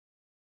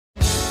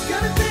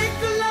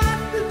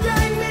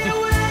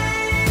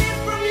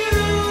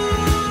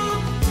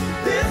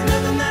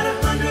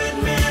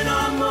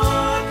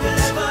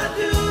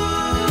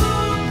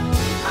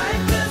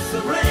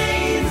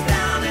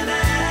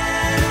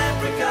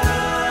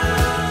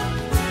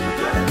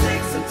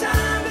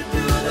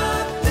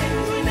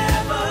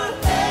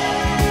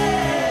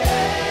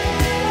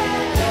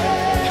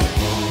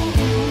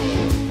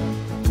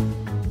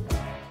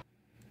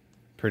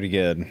Pretty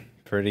good.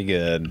 Pretty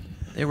good.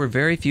 There were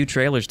very few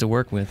trailers to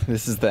work with.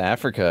 This is the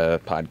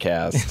Africa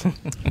podcast.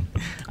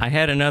 I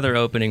had another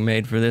opening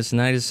made for this, and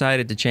I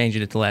decided to change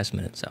it at the last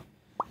minute, so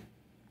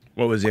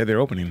What was the other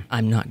opening?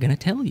 I'm not going to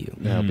tell you.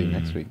 That'll be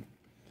next week.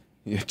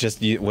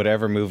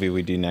 Whatever movie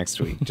we do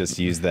next week, just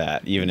use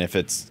that, even if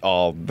it's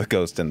all The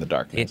Ghost in the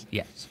Darkness.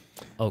 Yes.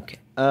 Okay.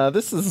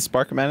 This is the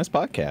Spark of Madness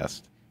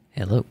podcast.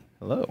 Hello.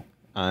 Hello.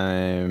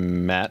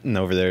 I'm Matt, and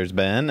over there's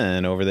Ben,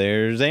 and over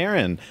there's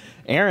Aaron.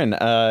 Aaron,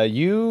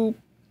 you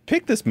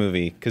picked this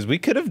movie because we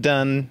could have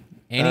done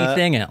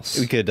Anything else?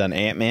 We could have done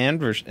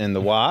Ant-Man and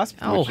the Wasp.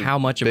 Oh, how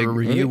much of a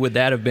review would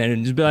that have been?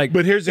 And just be like,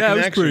 But here's the yeah,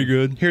 connection. it was pretty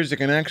good. Here's the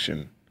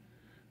connection.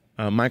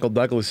 Michael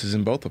Douglas is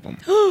in both of them.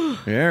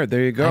 Yeah,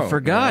 there you go. I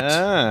forgot.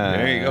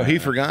 There you go. He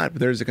forgot, but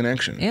there's the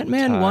connection.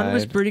 Ant-Man 1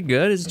 was Tied. pretty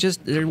good. It's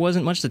just there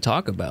wasn't much to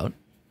talk about.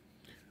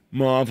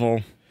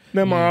 Marvel.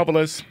 They're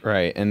marvelous.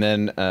 Right, and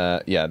then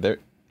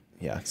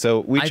So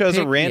we chose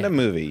a random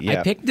movie. Yeah,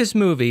 I picked this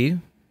movie.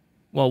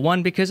 Well,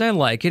 one, because I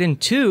like it, and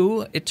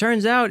two, it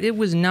turns out it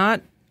was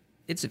not.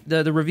 It's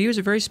the reviews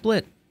are very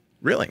split.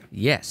 Really?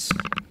 Yes.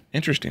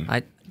 Interesting.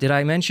 Did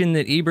I mention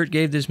that Ebert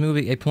gave this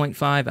movie a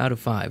 0.5 out of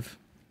 5?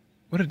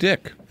 What a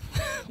dick.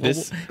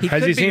 this.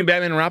 Has he seen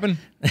Batman and Robin?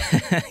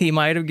 He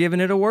might have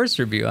given it a worse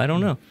review. I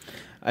don't know.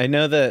 I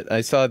know that I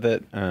saw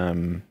that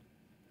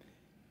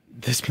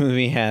this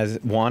movie has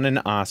won an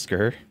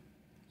Oscar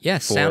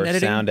Yes, for sound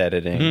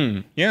editing.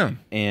 editing, Yeah.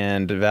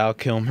 and Val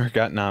Kilmer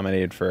got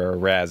nominated for a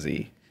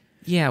Razzie.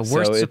 Yeah, worst So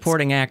it's-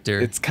 supporting actor.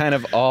 It's kind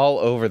of all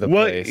over the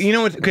Well, place. you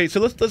know what? Okay, so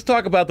let's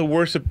talk about the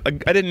worst. I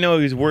didn't know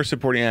he was worst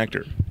supporting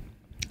actor.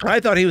 I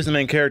thought he was the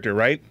main character,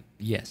 right?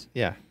 Yes.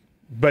 Yeah,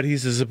 But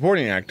he's a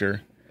supporting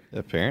actor.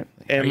 apparently.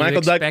 And Are Michael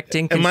you Doug-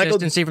 expecting and Michael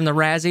consistency from the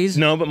Razzies?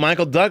 No, but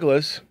Michael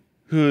Douglas,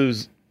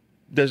 who's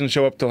doesn't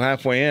show up till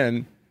halfway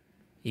in,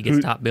 He gets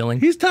top billing.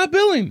 he's top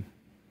billing.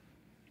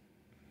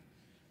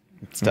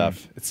 It's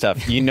tough. It's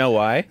tough. You know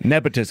why?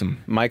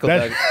 Nepotism. Michael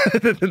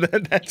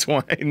That's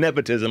why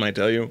nepotism. I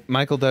tell you,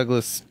 Michael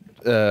Douglas.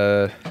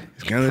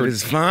 it's kind of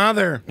his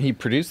father. He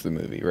produced the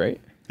movie, right?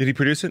 Did he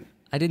produce it?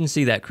 I didn't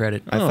see that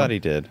credit. I thought he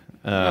did,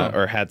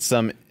 or had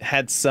some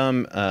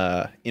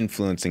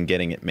influence in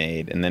getting it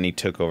made, and then he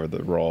took over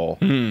the role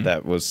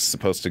that was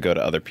supposed to go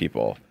to other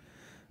people.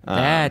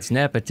 That's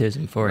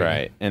nepotism for you.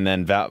 Right, and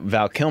then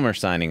Val Kilmer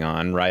signing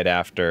on right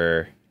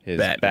after his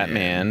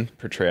Batman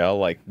portrayal.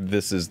 Like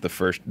this is the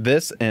first.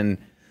 This and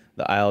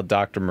The Isle of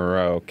Dr.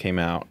 Moreau came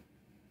out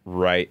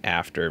right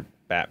after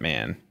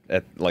Batman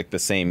at like the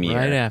same year.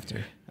 Right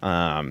after.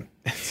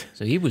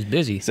 So he was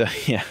busy. So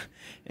yeah,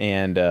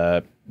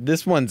 and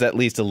this one's at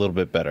least a little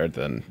bit better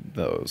than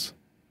those.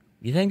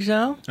 You think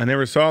so? I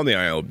never saw The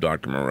Isle of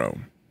Dr. Moreau.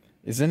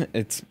 Isn't it?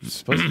 It's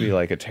supposed to be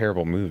like a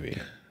terrible movie.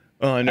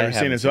 Oh, I've never seen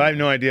haven't it, so seen I have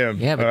no idea.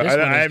 Yeah, but this one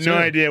I is have no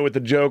too. idea what the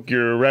joke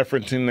you're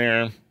referencing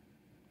there.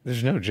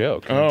 There's no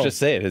joke. Oh. Just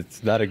say it.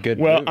 It's not a good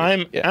Well, movie.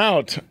 I'm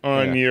out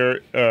on Yeah.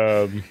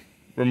 your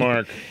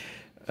remark.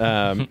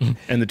 And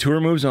the tour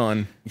moves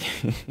on.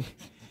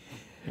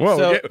 Whoa,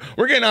 So-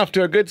 we're getting off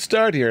to a good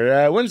start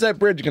here. When's that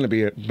bridge going to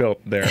be built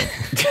there?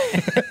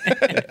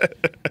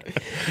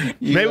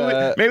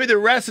 Maybe the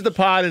rest of the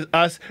pod is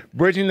us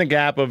bridging the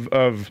gap of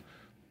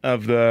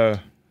the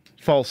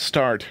false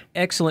start.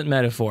 Excellent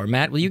metaphor.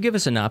 Matt, will you give a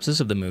synopsis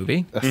of the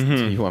movie?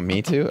 You want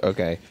me to?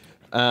 Okay.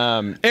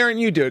 Aaron,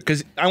 you do it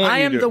because I want I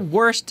you am to the do it.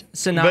 worst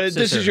synopsis. But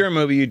this is your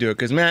movie. You do it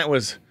because Matt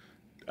was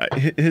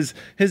his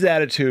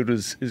attitude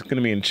is going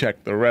to be in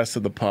check the rest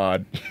of the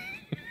pod.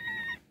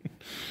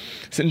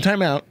 Sit in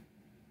timeout.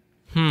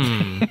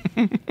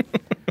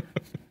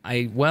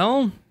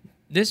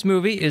 This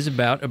movie is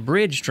about a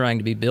bridge trying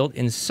to be built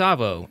in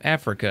Savo,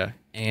 Africa,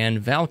 and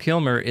Val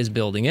Kilmer is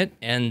building it,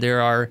 and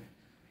there are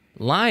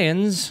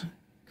lions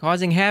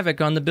causing havoc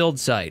on the build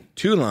site.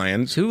 2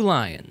 lions 2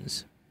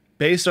 lions,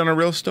 based on a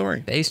real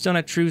story. based on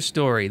a true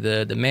story,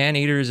 the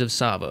man-eaters of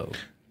Savo.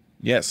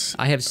 Yes,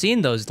 I have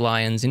seen those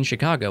lions in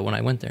Chicago when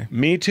I went there.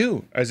 me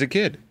too. As a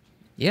kid.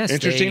 Yes.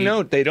 Interesting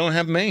note. They don't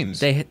have manes.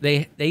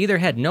 They either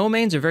had no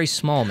manes or very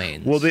small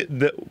manes. Well,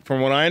 from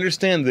what I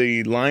understand,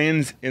 the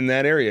lions in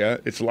that area,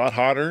 it's a lot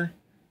hotter,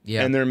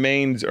 yeah. and their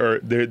manes are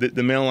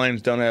the male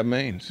lions don't have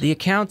manes. The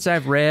accounts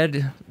I've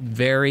read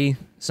vary.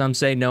 Some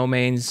say no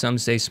manes, some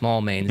say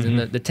small manes, and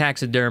the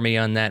taxidermy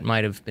on that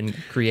might have been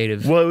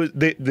creative. Well,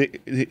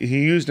 he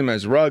used them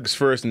as rugs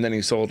first, and then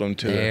he sold them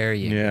to. There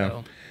you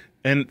go.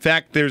 In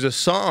fact, there's a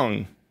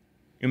song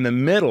in the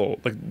middle,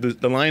 like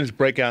the lions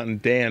break out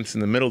and dance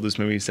in the middle of this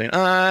movie, saying,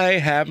 "I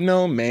have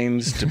no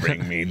manes to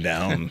bring me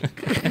down."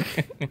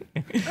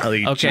 I'll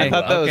eat Okay. I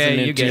thought that was Okay,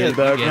 an you get it,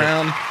 the you get it.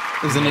 ground.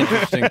 It was an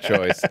interesting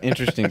choice.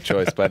 Interesting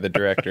choice by the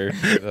director.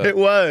 It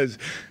was.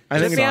 I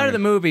Took think me it's- out of the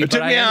movie, It but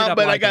took I me ended out, up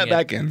but I liking got it.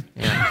 back in.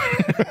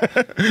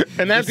 Yeah.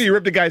 And after you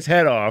ripped the guy's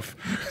head off,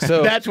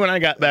 So- that's when I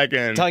got back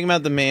in. Talking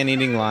about the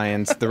man-eating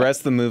lions, the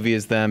rest of the movie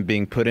is them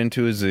being put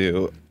into a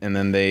zoo, and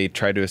then they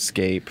try to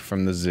escape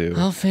from the zoo.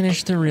 I'll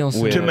finish the real to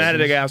story.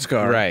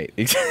 Madagascar. Right.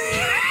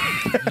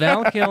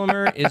 Val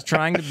Kilmer is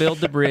trying to build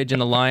the bridge,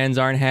 and the Lions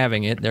aren't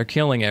having it. They're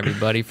killing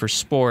everybody for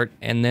sport,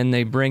 and then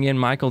they bring in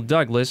Michael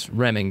Douglas,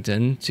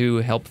 Remington, to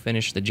help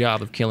finish the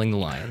job of killing the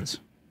Lions.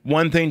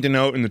 One thing to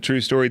note in the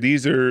true story: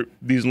 the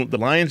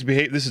Lions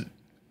behave.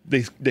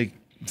 They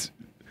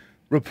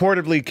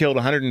reportedly killed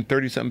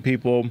 130 something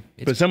people,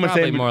 It's but someone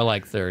probably say more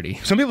like 30.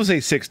 some people say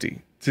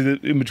 60. So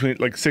in between,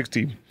 like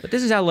 60. But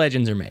this is how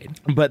legends are made.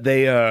 But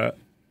their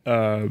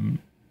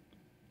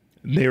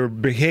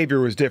behavior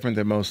was different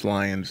than most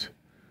lions.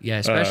 Yeah,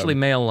 especially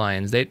male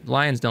lions.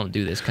 Lions don't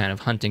do this kind of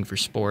hunting for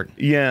sport.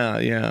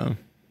 Yeah.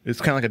 It's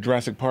kind of like a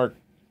Jurassic Park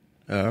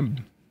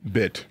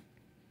bit.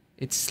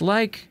 It's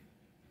like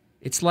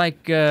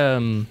Like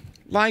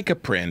a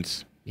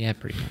prince. yeah,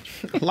 pretty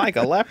much. Like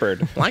a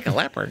leopard. Like a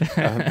leopard. It's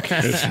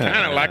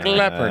kind of like a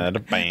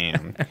leopard.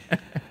 Bam.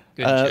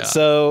 Good job.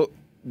 So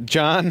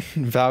John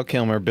Val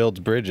Kilmer builds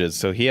bridges,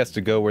 so he has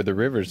to go where the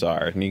rivers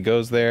are, and he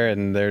goes there,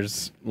 and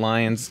there's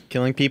lions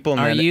killing people.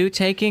 And Are then, you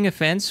taking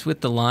offense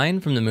with the line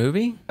from the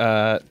movie?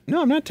 No,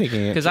 I'm not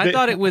taking it. Because I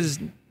thought it was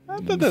I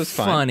thought that was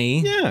fine. funny.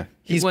 Yeah,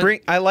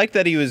 It I like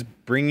that he was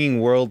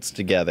bringing worlds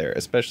together,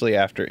 especially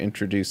after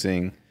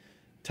introducing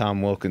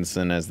Tom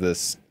Wilkinson as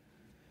this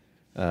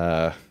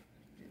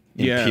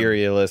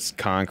imperialist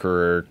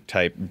conqueror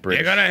type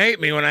British. You're gonna hate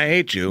me when I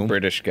hate you.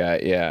 British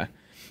guy. Yeah,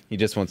 he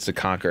just wants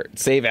to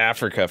save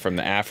Africa from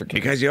the Africans.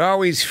 Because you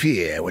always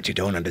fear what you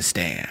don't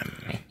understand,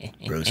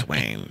 Bruce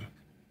Wayne.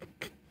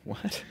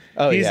 What?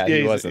 Oh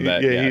he wasn't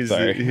that. Yeah,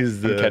 sorry.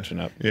 I'm catching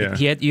up. Yeah.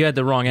 You had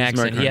the wrong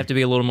accent. Mark You have to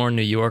be a little more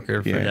New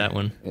Yorker for that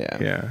one.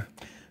 Yeah.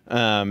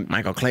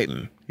 Michael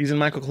Clayton. He's in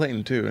Michael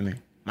Clayton too, isn't he?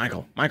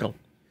 Michael.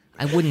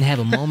 I wouldn't have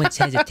a moment's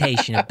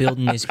hesitation of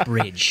building this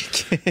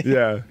bridge.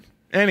 Yeah.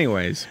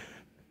 Anyways,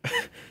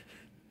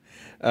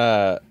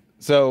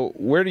 So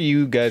where do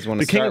you guys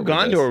want to the King start of with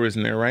Gondor this? was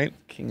in there, right?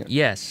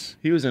 Yes.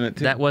 He was in it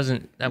too. That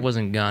wasn't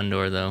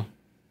Gondor though.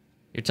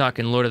 You're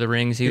talking Lord of the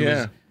Rings. He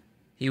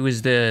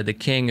was the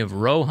king of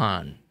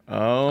Rohan. I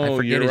Oh,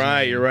 forget you're his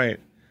right. name. You're right.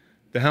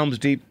 The Helm's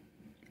Deep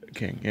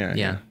King.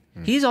 Yeah.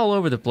 He's all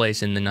over the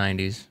place in the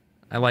 90s.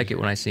 I like it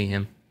when I see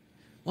him.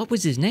 What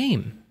was his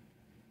name?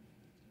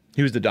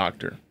 He was the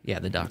Doctor. Yeah,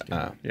 the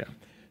Doctor. Yeah.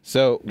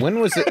 So when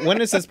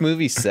is this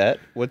movie set?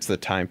 What's the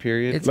time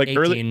period? It's Like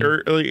 18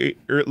 late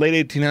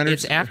 1800s.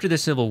 It's after the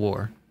Civil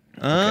War.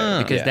 Ah.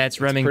 Because Yeah, that's it's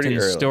pretty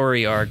Remington's early.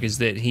 story arc is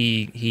that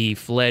he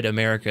fled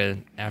America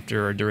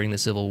after or during the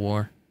Civil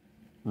War.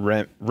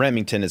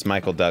 Remington is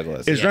Michael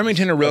Douglas. Is Yeah.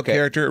 Remington a real Okay.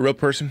 character, a real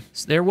person?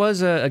 So there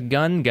was a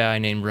gun guy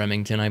named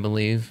Remington, I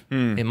believe.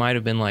 It might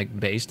have been like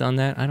based on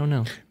that. I don't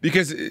know.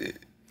 Because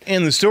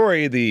in the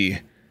story, the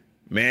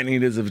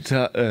man-eaters of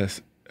how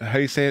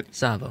do you say it?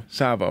 Savo.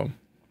 Savo.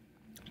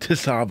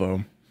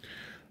 Tisavo.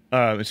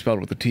 It's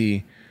spelled with a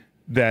T.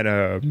 That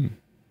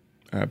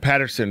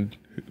Patterson,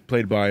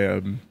 played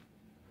by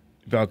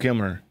Val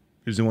Kilmer,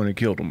 is the one who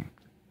killed them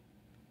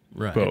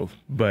Right. both.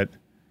 But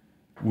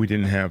we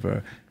didn't have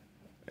a.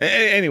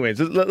 Anyways,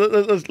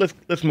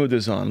 let's move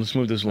this on. Let's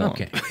move this along.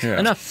 Okay. Yeah.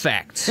 Enough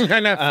facts.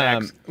 Enough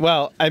facts.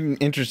 Well, I'm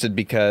interested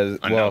because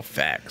Enough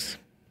facts.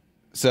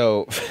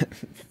 so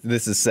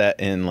this is set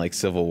in like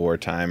Civil War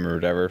time or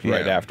whatever.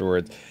 Right Yeah.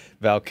 afterwards,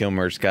 Val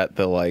Kilmer's got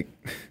the like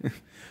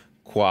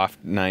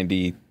coiffed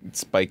 90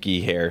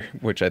 spiky hair,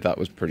 which I thought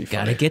was pretty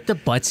funny. Gotta get the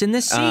butts in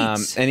the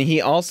seats. And he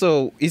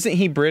also isn't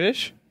he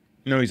British?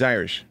 No, he's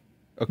Irish.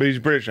 But he's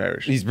British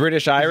Irish. He's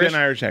British Irish. He's got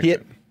an Irish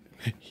accent.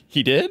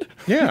 He did?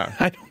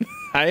 Yeah.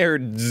 I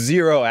heard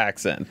zero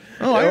accent.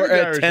 Oh, I or heard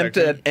the Irish attempt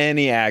accent. at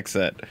any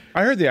accent.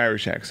 I heard the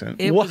Irish accent.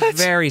 It was what?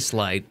 very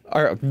slight.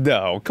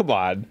 No, come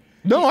on.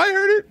 No, I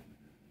heard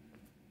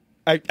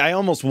it. I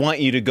almost want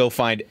you to go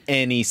find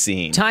any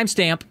scene.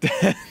 Timestamp.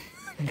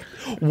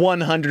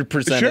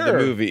 100% of the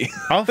movie.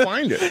 I'll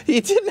find it.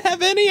 He didn't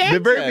have any The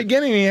accent. very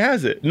beginning, he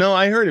has it. No,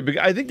 I heard it.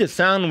 Because I think the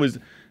sound was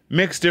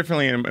mixed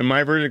differently in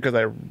my version because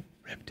I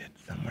ripped it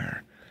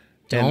somewhere.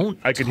 And Don't.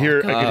 I could hear.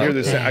 I could hear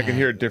this. that. I could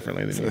hear it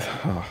differently than you.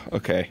 Oh,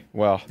 okay.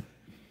 Well,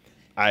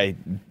 I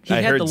He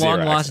I had heard the zero long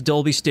lost accent.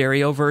 Dolby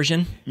stereo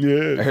version.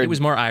 Yeah. I heard- It was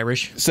more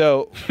Irish.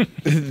 So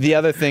the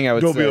other thing I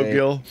would Dolby say.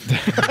 O'Gill.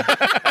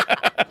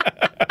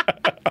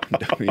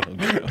 Dolby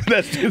O'Gill.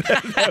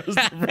 That was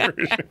the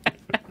version.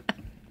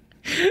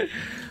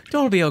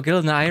 Dolby O'Gill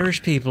and the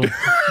Irish people.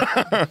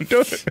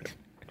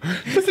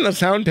 Doesn't that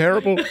sound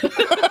terrible?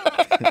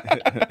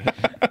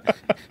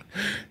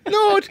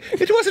 No,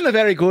 it wasn't a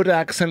very good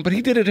accent, but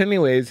he did it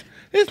anyways.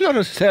 It's not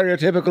as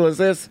stereotypical as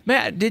this.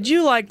 Matt, did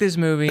you like this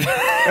movie?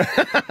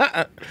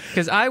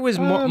 Because I was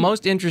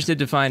most interested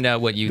to find out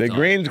what you The thought.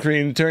 green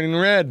screen turning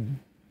red.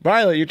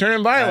 Violet, you're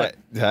turning violet.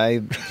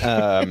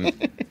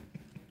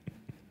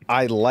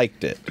 I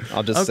liked it.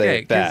 I'll just say Okay,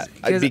 it that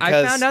because I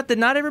found out that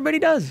not everybody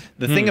does.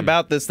 the thing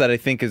about this that I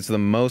think is the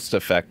most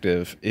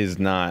effective is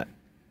not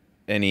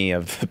any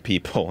of the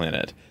people in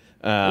it.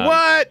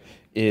 What?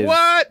 is-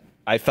 What?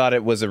 I thought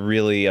it was a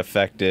really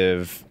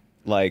effective,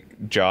 like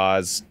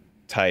Jaws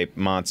type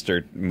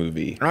monster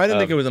movie. I didn't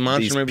think of it was a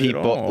monster these movie at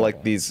people, all.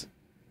 like these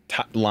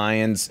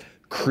lions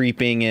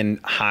creeping in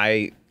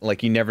high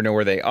like you never know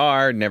where they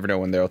are, never know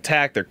when they'll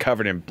attack. They're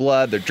covered in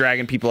blood. They're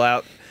dragging people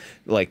out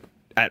like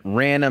at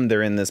random.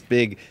 They're in this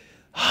big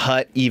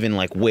hut, even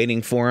like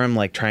waiting for them,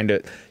 like trying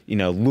to,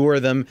 lure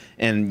them.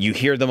 And you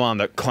hear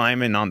them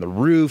climbing on the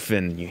roof,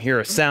 and you hear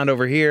a sound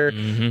over here.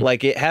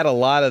 Like it had a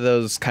lot of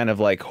those kind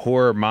of like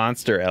horror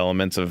monster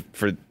elements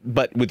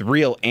but with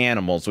real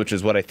animals, which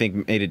is what I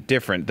think made it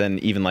different than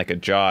even like a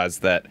Jaws.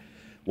 That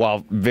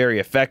while very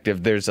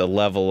effective, there's a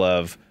level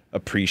of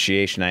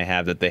appreciation I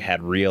have that they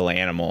had real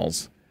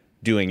animals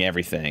doing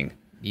everything.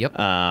 Yep.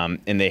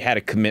 And they had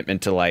a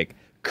commitment to like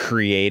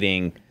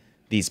creating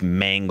these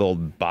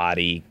mangled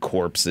body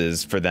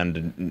corpses for them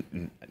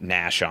to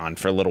gnash on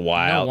for a little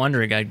while. No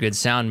wonder it got a good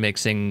sound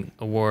mixing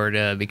award,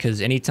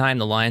 because anytime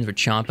the lions were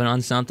chomping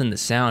on something, the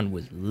sound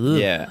was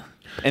Yeah.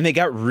 And they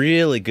got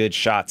really good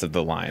shots of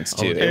the lions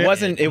too.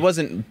 It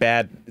wasn't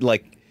bad.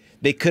 Like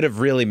they could have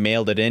really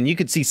mailed it in. You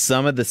could see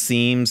some of the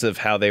seams of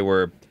how they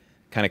were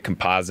kind of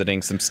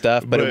compositing some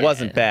stuff, but it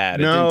wasn't bad.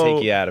 It didn't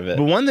take you out of it.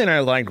 But one thing I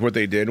liked what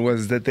they did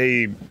was that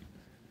they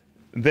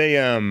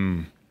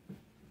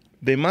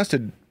must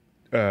have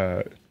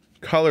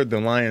colored the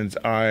lion's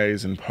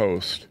eyes in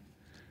post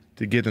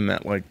to get them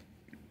that like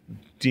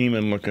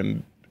demon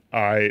looking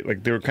eye.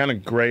 Like they were kind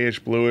of grayish,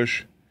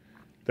 bluish.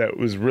 That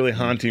was really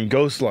haunting,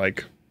 ghost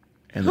like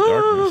in the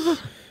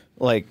darkness.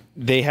 Like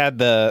they had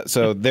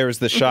there was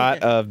the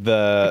shot of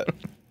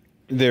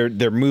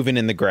they're moving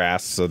in the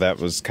grass, so that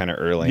was kind of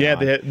early. Yeah,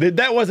 on.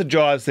 that was a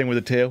Jaws thing with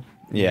the tail.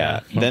 Yeah.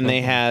 Then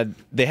they had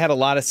a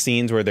lot of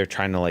scenes where they're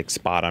trying to like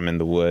spot them in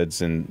the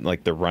woods and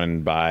like they're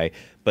running by.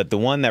 But the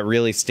one that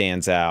really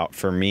stands out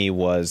for me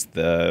was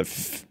the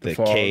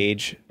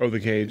cage. Oh, the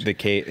cage.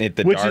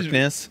 The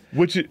darkness.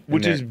 Which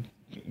is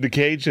the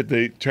cage that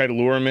they try to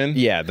lure him in.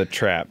 Yeah, the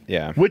trap.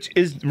 Yeah. Which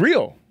is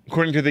real,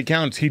 according to the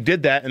accounts. He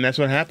did that, and that's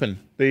what happened.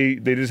 They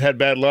just had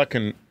bad luck,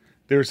 and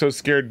they were so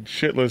scared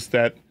shitless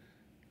that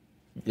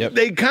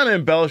they kind of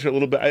embellish it a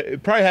little bit.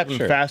 It probably happened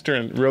faster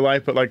in real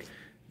life, but like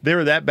they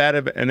were that bad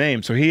of an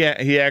aim. So he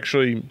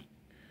actually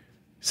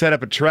set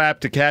up a trap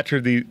to capture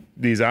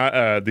these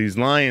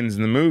lions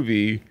in the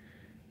movie,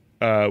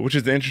 which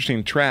is the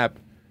interesting trap.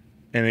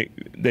 And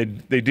they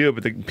do it,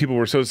 but the people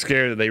were so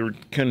scared that they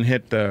couldn't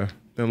hit the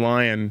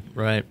lion.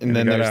 Right. And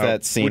then there's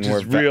that scene which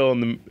is real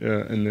in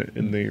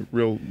the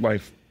real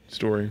life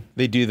story.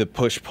 They do the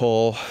push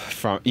pull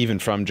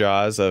from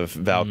Jaws of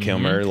Val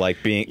Kilmer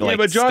like being but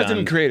Jaws stunned.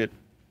 didn't create it.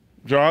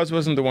 Jaws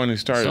wasn't the one who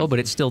started. So, but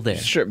it's still there.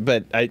 Sure,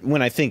 but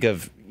when I think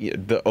of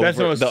the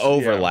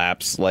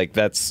overlaps, like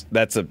that's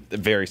a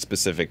very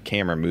specific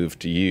camera move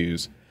to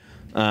use.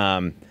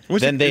 Then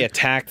they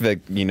attack they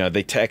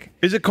tech.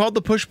 Is it called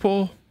the push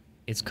pull?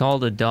 It's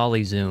called a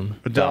dolly zoom.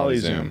 A dolly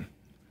zoom.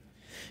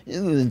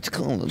 It's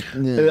called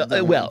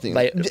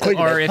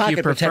Or if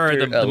you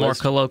prefer the more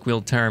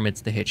colloquial term,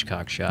 it's the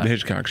Hitchcock shot. The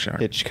Hitchcock shot.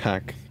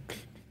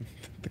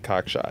 The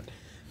cock shot.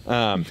 Oh.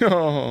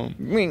 I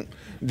mean,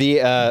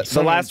 the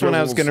last one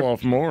I was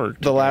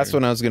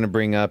gonna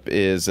bring up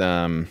is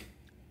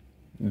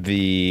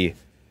the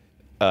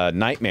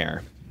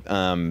nightmare.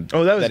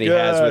 That he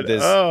has with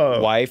his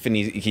wife, and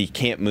he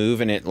can't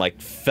move, and it like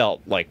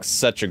felt like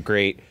such a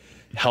great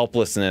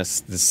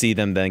helplessness to see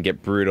them then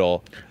get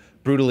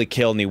brutally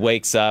killed, and he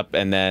wakes up,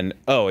 and then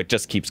it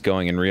just keeps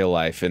going in real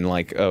life, and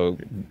like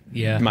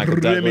Michael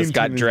Douglas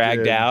got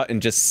dragged out,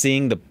 and just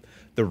seeing the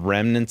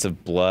remnants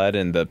of blood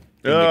and the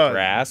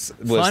grass.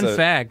 Fun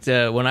fact,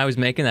 when I was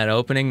making that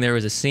opening, there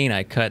was a scene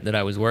I cut that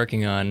I was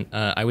working on.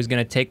 I was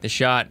going to take the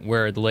shot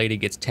where the lady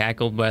gets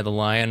tackled by the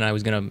lion, and I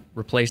was going to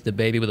replace the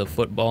baby with a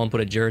football and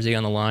put a jersey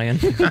on the lion.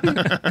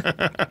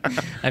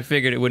 I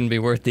figured it wouldn't be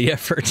worth the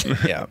effort.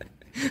 Yeah.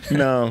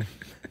 No.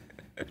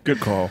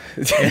 Good call.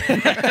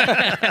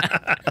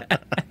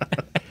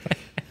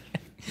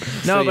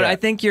 No, but I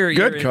think your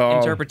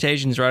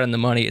interpretation's right on the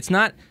money. It's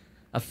not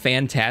a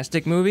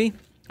fantastic movie.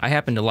 I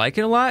happen to like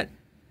it a lot,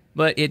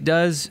 but it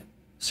does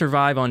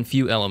survive on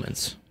few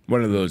elements.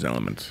 What are those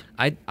elements?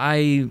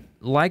 I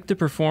like the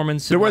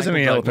performance There of wasn't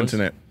Michael any Douglas. elephants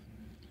in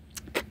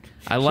it.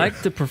 I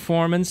like the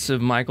performance of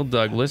Michael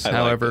Douglas,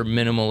 however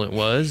minimal it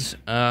was.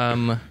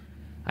 I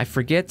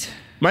forget.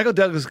 Michael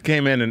Douglas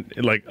came in and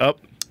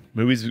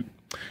movies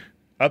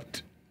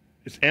upped.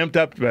 It's amped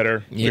up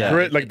better. Yeah,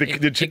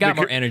 it got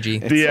more energy.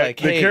 The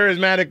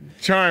charismatic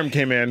charm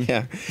came in.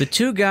 Yeah. The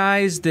two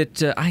guys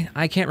that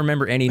I can't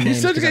remember any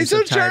names because I'm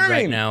so tired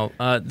right now.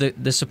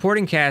 The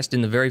supporting cast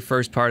in the very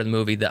first part of the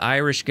movie, the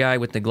Irish guy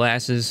with the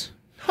glasses.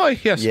 Oh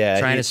yes.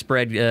 Yeah. Trying to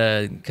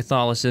spread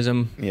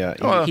Catholicism.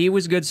 Yeah. He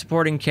was good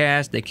supporting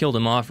cast. They killed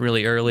him off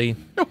really early.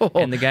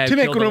 And the guy who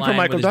killed the lion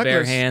with his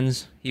bare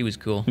hands, he was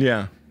cool.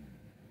 Yeah.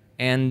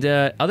 And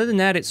other than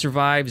that, it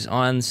survives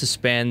on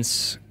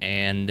suspense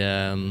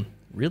and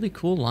really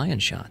cool lion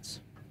shots.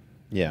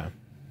 Yeah.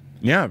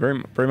 Yeah,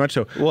 very, very much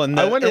so. Well,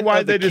 I wonder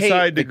why they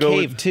decided to go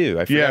the cave too.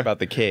 I forgot about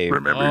the cave.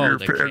 Remember your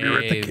failure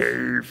at the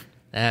cave.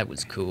 That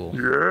was cool.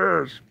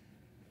 Yes.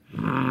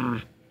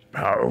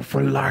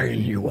 Powerful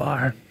lion you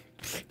are.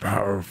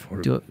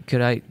 Powerful. Do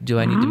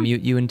I need to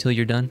mute you until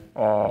you're done?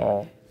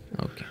 Oh.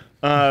 Okay.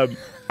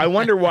 I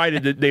wonder why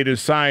did they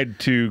decide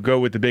to go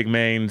with the big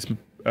manes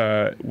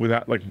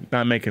without like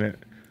not making it.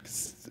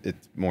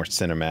 It's more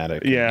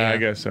cinematic. Yeah, I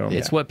guess so.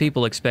 It's what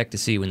people expect to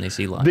see when they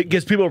see lions.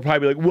 Because people are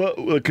probably like, "What?"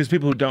 Because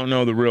people who don't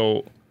know the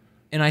real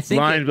And I think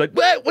lions, like,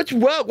 "What? What's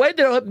wrong? Why did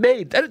they have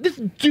made? This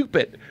is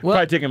stupid." Well,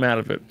 probably take them out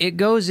of it. it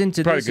goes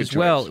into Probably this good as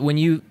well.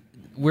 choice.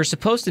 We're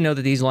supposed to know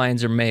that these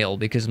lions are male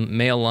because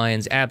male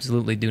lions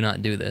absolutely do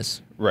not do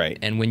this. Right.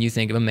 And when you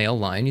think of a male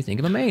lion, you think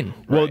of a mane.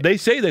 Well, they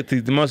say that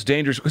the most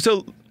dangerous.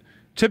 So,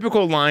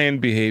 typical lion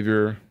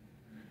behavior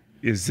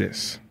is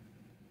this,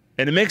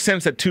 and it makes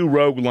sense that 2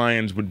 rogue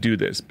lions would do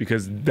this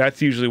because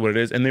that's usually what it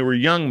is, and they were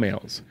young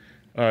males.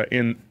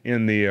 In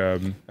the Are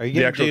you the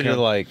gonna actual do count.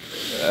 to like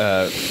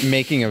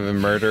making of a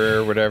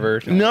murderer or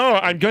whatever? No,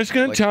 I'm just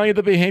going to tell you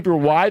the behavior.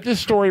 Why this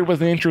story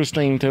was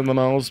interesting to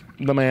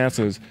the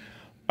masses.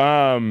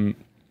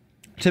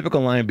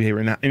 Typical lion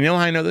behavior. Now, and you know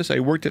how I know this? I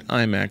worked at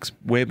IMAX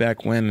way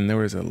back when, and there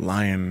was a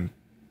lion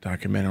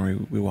documentary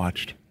we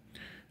watched.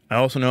 I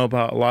also know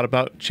a lot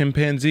about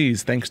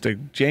chimpanzees, thanks to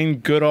Jane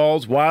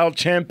Goodall's Wild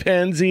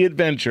Chimpanzee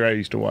Adventure I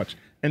used to watch.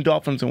 And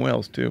dolphins and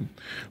whales, too.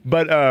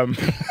 But, I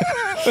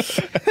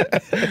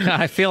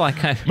feel like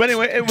but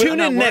anyway, Tune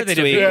in next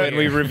week when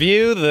we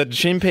review the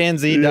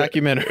chimpanzee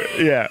documentary.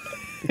 Yeah.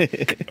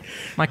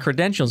 my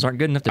credentials aren't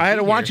good enough to I had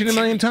to be watch here. it a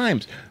million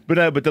times.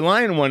 But the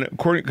lion one,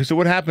 according, so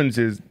what happens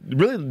is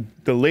really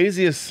the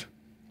laziest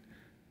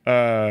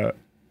thing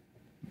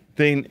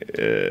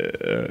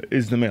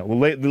is the male.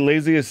 The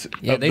laziest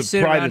Yeah, of they the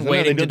sit pride around is the male.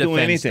 waiting They to don't do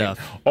defend anything. stuff.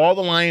 All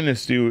the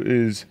lioness do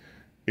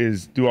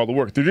is do all the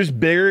work. They're just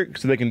bigger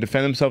so they can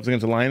defend themselves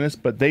against a lioness,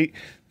 but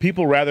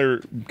people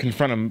rather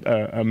confront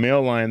a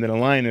male lion than a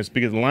lioness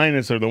because the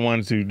lioness are the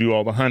ones who do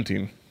all the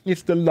hunting.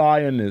 It's the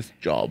lioness'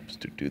 jobs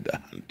to do the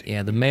hunting.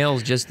 Yeah, the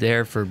male's just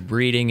there for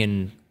breeding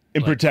and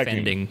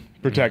Protecting.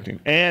 fending.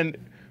 And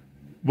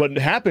what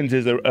happens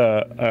is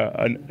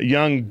a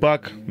young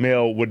buck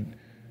male would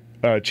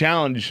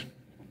challenge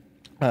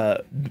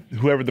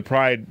whoever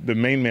the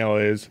main male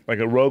is, like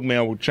a rogue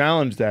male will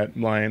challenge that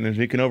lion, and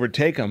if he can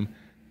overtake him,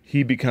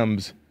 he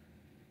becomes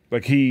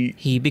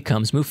He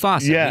becomes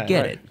Mufasa. yeah, we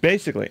get right, it.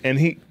 basically.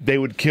 And they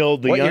would kill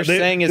the What young. you're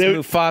saying is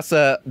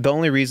Mufasa. The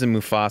only reason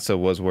Mufasa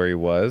was where he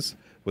was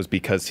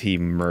because he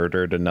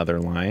murdered another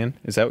lion.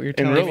 Is that what you're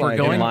telling real me? If we're life.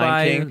 going In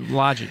Lion by King?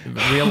 logic,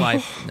 real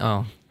life.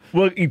 Oh,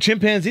 Well,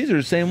 chimpanzees are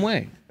the same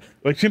way.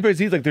 Like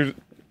chimpanzees, like there's.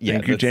 Yeah,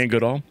 Thank you, that's- Jane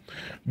Goodall.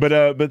 But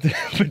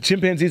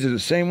chimpanzees are the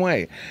same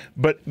way.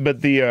 But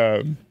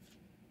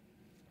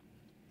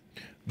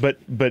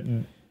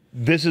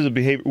this is a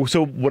behavior.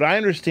 So what I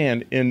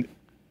understand in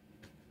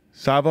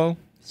Tsavo.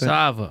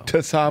 Tsavo.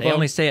 Tsavo. They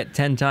only say it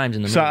 10 times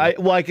in the movie. So I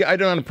don't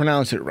know how to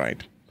pronounce it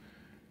right.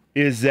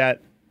 Is that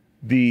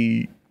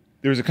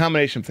there's a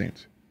combination of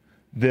things.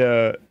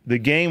 The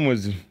game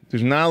was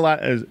there's not a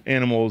lot of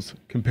animals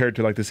compared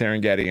to like the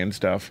Serengeti and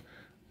stuff.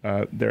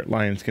 That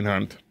lions can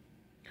hunt.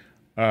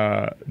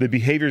 The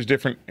behavior is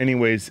different,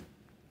 anyways,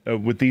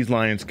 with these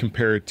lions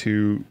compared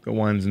to the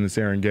ones in the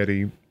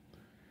Serengeti,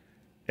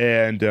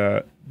 and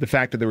the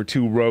fact that there were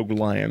 2 rogue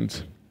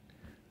lions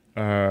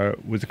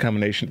was a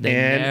combination. They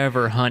and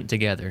never hunt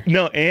together.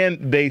 no,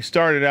 and they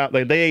started out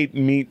like they ate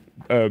meat,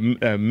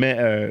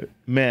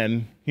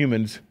 men,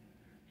 humans,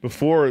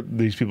 before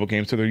these people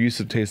came, so they're used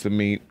to the taste of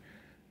meat.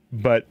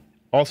 But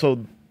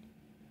also,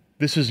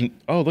 this is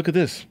look at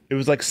this. It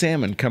was like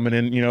salmon coming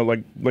in,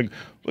 like look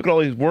at all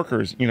these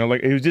workers,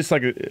 like it was just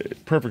like a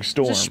perfect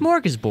storm. It's a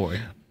smorgasbord.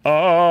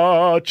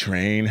 A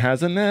train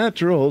has a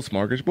natural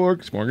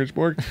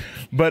smorgasbord.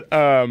 But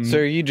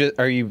So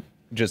are you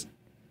just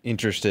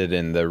interested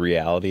in the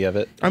reality of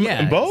it? I'm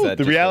Yeah. Is both that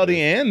the just reality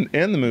what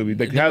and the movie.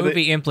 Like The how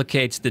movie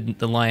implicates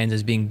the lions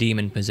as being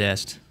demon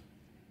possessed,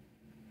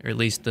 or at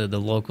least the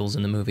locals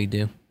in the movie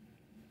do.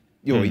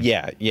 Oh,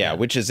 yeah,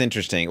 which is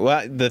interesting.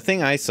 Well, the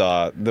thing I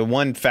saw, the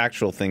one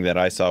factual thing that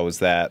I saw was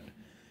that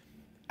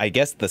I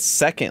guess the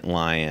second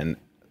lion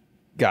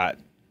got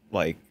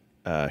like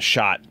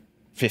shot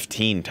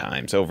 15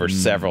 times over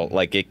several.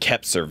 Like it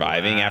kept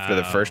surviving after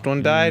the first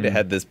one died. It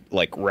had this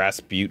like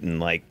Rasputin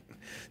like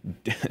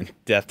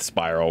death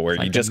spiral where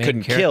Like you the just main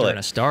couldn't character kill in it.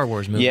 a Star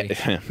Wars movie. Yeah.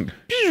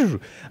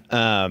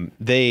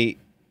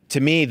 To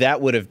me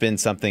that would have been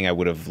something I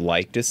would have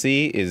liked to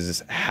see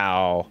is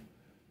how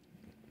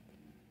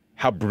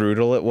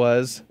brutal it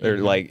was, or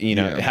like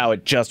how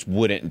it just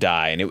wouldn't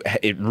die, and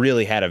it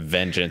really had a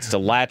vengeance to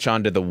latch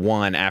onto the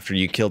one after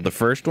you killed the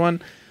first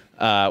one.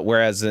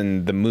 Whereas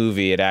in the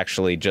movie, it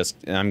actually just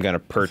I'm gonna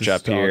perch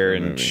up here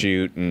and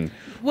shoot and.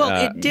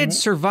 Well, it did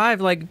survive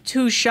like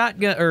 2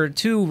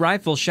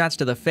 rifle shots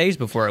to the face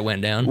before it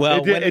went down.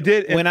 Well, It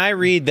did. When I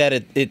read that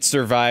it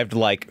survived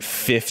like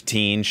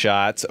 15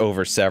 shots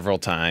over several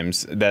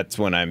times, that's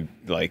when I'm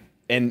like,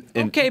 and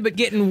okay, but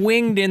getting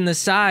winged in the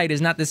side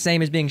is not the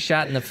same as being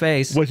shot in the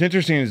face. What's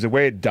interesting is the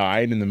way it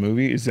died in the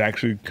movie is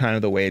actually kind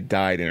of the way it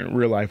died in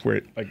real life,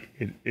 where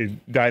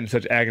it died in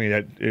such agony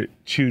that it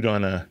chewed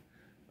on a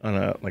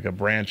like a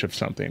branch of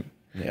something.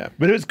 yeah.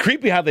 But it was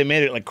creepy how they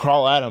made it like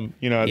crawl at him.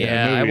 At the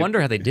Yeah, I movie. wonder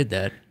how they did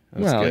that.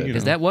 Well, good.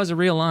 Because that was a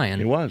real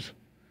lion. it was.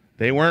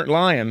 They weren't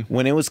lying.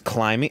 When it was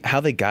climbing,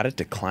 how they got it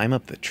to climb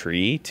up the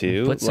tree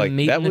too. Put some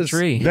meat in the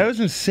tree. That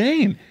was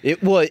insane.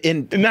 It was.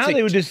 And now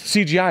they would just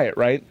CGI it,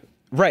 right?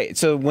 Right.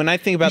 So when I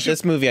think about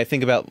this movie, I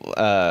think about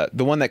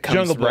the one that comes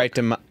Jungle Book. right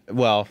to my.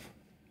 Well,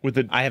 with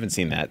the I haven't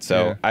seen that,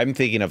 so I'm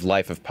thinking of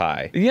Life of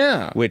Pi.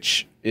 Yeah.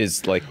 Which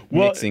is like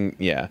mixing.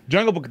 Yeah.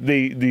 Jungle Book.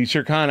 The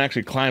Shere Khan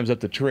actually climbs up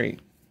the tree.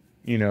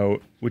 You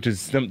know, which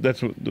is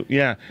that's what.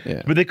 Yeah.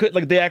 But they could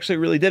they actually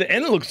really did it,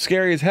 and it looked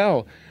scary as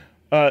hell.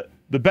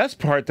 The best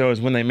part though is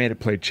when they made it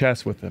play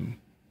chess with him.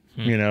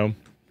 You know.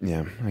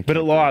 Yeah. But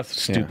it lost.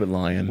 Stupid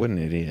lion. What an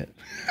idiot.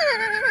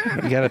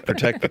 You got to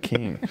protect the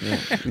king.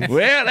 Yeah.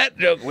 Well, that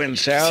joke went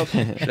south.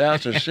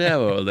 South of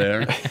Savo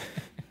there.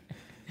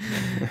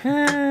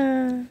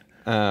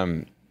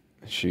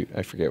 Shoot,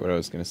 I forget what I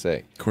was going to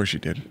say. Of course you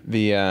did.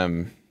 The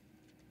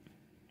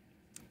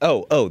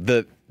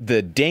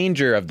the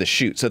danger of the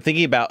shoot. So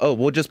thinking about,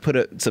 we'll just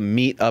put some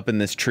meat up in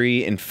this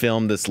tree and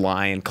film this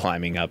lion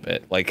climbing up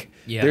it. Like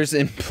there's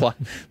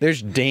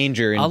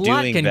danger in doing that. A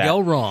lot can go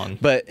wrong.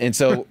 And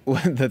so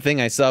the thing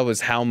I saw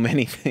was how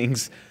many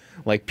things,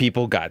 like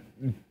people got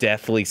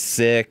deathly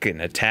sick and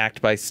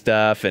attacked by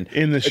stuff, and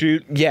in the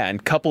shoot. Yeah,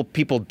 and a couple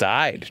people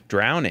died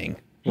drowning.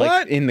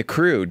 Like in the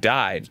crew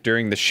died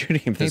during the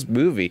shooting of this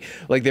movie.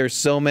 Like there's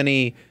so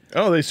many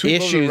they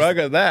sweep over the rug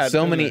of that.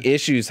 So many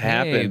issues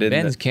happened.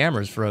 Ben's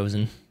camera's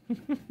frozen.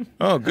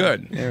 Oh,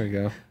 good. There we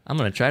go. I'm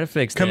gonna try to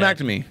fix that. Come back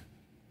to me.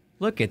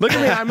 Look at me.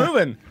 I'm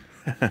moving.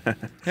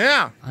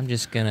 Yeah. I'm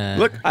just gonna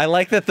look. I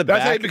like that the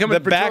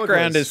the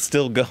background is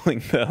still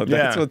going though.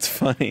 That's what's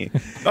funny.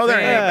 Oh, there.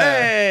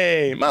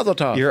 Hey, Mazel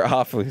Tov. You're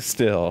awfully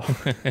still.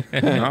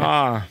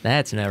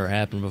 That's never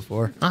happened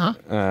before.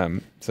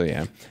 So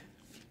yeah.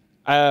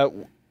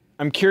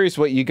 I'm curious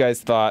what you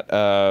guys thought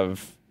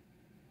of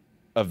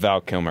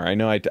Val Kilmer. I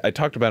know I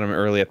talked about him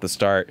early at the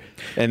start,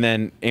 and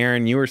then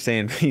Aaron, you were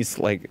saying he's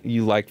like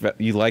you like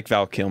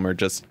Val Kilmer.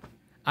 Just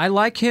I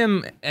like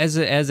him as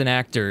an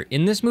actor.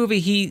 In this movie,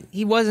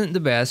 he wasn't the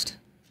best.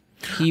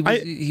 He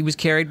was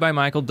carried by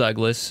Michael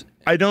Douglas.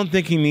 I don't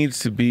think he needs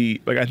to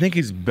be I think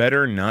he's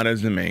better not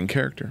as the main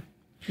character.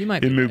 He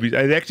might be in movies.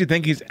 I actually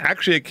think he's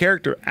actually a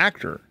character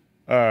actor,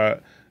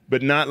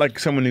 but not like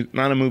someone who's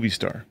not a movie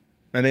star.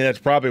 I think that's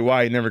probably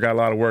why he never got a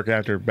lot of work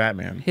after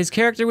Batman. His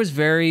character was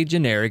very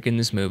generic in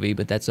this movie,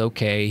 but that's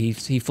okay.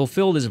 He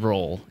fulfilled his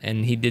role,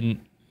 and he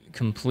didn't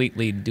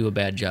completely do a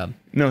bad job.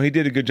 No, he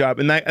did a good job,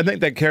 and I think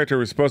that character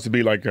was supposed to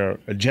be like a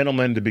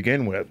gentleman to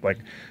begin with. Like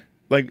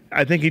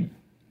I think he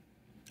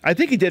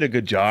did a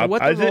good job. For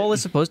what the role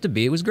is supposed to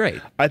be, it was great.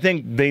 I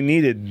think they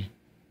needed,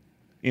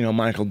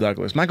 Michael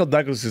Douglas. Michael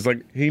Douglas is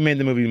he made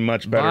the movie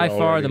much better. By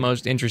far the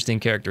most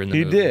interesting character in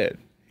the movie. He did.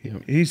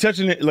 He's such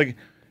his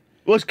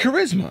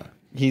charisma.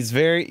 He's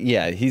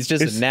he's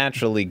just a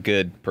naturally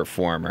good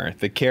performer.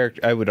 The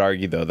character, I would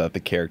argue though that the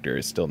character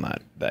is still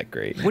not that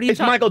great. What are you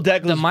talking? Michael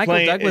Douglas. The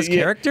Michael Douglas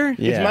character?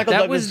 Yeah. It's Michael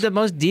that Douglas. was the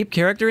most deep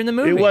character in the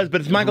movie. It was,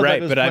 but it's Michael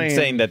Douglas. Right, but I'm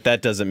saying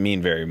that doesn't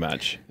mean very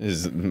much.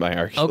 Is my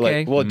argument.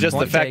 Okay. Just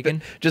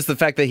the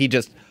fact that he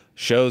just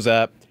shows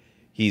up.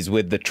 He's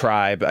with the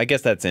tribe. I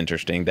guess that's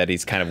interesting that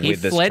he's kind of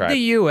with this tribe. He fled the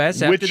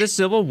U.S. after the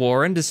Civil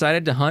War and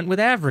decided to hunt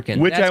with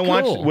Africans. Which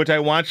I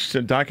watched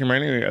a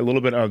documentary, a little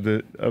bit of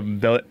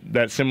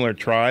that similar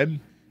tribe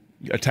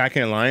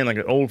attacking a lion, like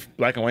an old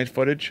black and white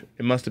footage.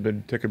 It must have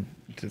been took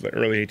to the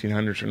early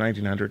 1800s or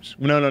 1900s.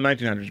 No,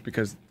 1900s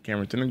because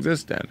cameras didn't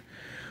exist then.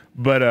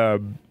 But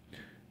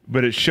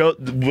it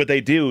showed what they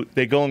do.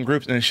 They go in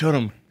groups and it showed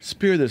them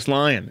spear this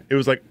lion. It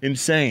was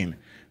insane.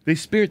 They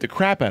speared the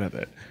crap out of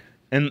it.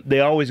 And they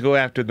always go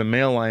after the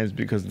male lions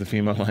because the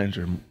female lions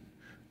are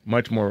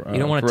much more you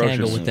don't want to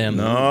tangle with them.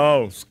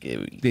 No.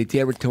 Scary. They're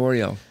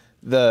territorial.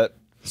 You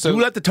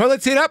let the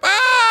toilet seat up?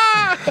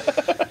 Ah!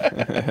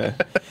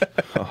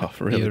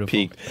 Really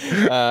peaked.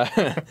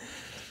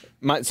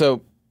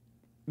 So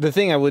the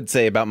thing I would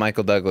say about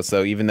Michael Douglas,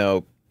 though, even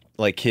though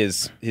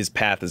his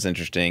path is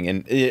interesting,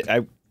 and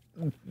the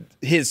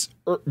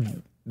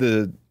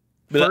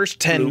first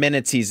 10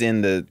 minutes he's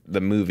in the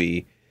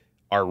movie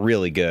are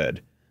really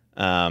good.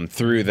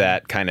 Through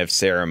that kind of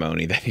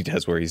ceremony that he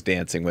does where he's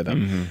dancing with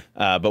him.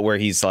 But where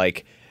he's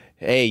like,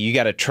 hey, you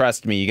got to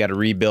trust me. You got to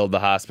rebuild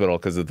the hospital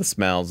because of the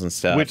smells and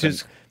stuff. Which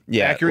is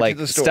accurate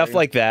to the story. Stuff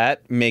like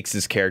that makes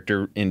his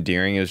character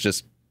endearing. It was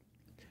just,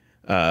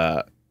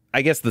 I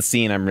guess the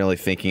scene I'm really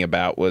thinking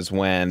about was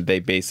when they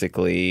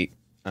basically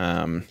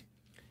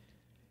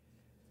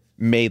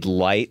made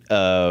light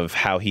of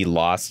how he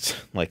lost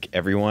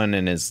everyone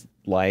in his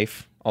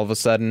life. All of a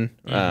sudden,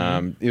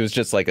 it was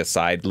just a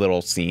side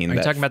little scene. Are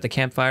you talking about the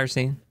campfire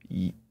scene?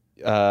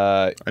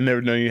 I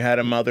never knew you had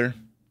a mother.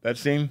 That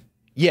scene?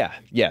 Yeah,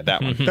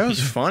 that one. That was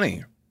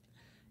funny.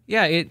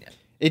 Yeah,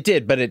 it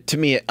did, but to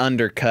me it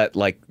undercut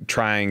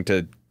trying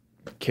to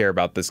care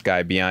about this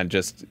guy beyond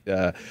just.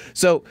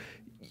 So,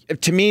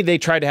 to me, they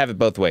tried to have it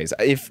both ways.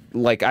 If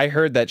I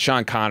heard that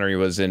Sean Connery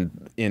was in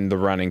the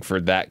running for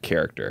that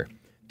character.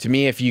 To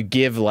me, if you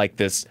give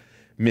this.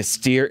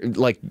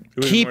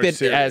 Keep it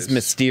serious. as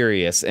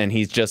mysterious, and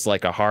he's just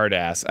a hard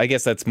ass. I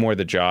guess that's more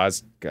the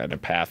Jaws kind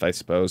of path, I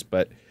suppose.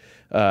 But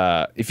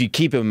if you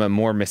keep him a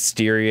more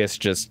mysterious,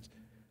 just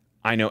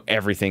I know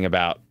everything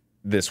about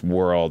this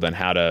world and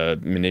how to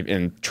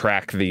and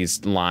track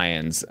these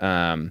lions,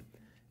 and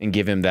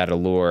give him that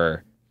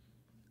allure,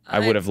 I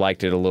would have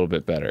liked it a little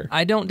bit better.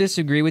 I don't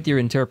disagree with your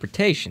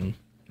interpretation,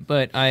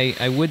 but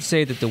I would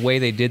say that the way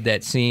they did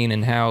that scene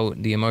and how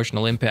the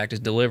emotional impact is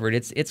delivered,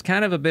 it's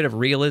kind of a bit of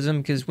realism,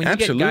 because when you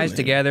get guys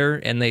together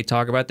and they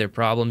talk about their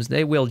problems,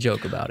 they will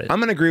joke about it. I'm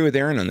going to agree with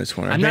Aaron on this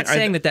one. I'm not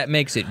saying that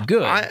makes it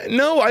good.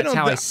 That's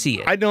how I see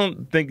it. I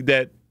don't think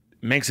that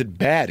makes it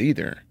bad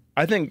either.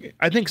 I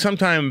think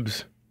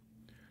sometimes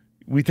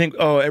we think,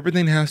 oh,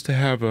 everything has to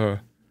have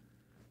a...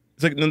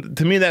 It's like,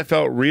 to me, that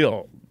felt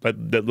real,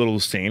 that little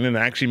scene, and it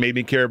actually made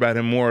me care about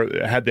him more.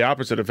 It had the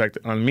opposite effect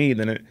on me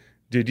than it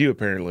did you,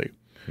 apparently.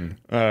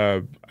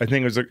 I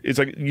think it's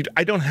like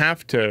I don't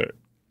have to,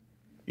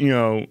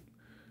 I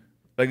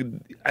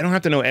don't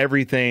have to know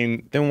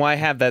everything. Then why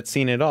have that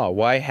scene at all?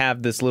 Why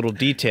have this little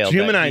detail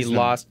that he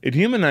lost? It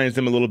humanized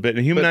him a little bit.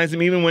 It humanized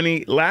him even when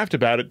he laughed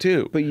about it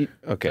too. But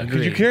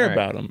because you care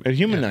about him. It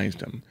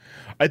humanized him.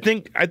 I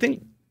think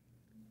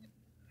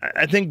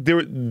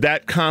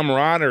that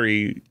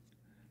camaraderie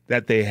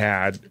that they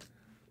had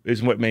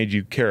is what made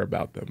you care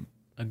about them.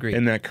 Agreed.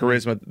 And that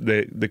charisma,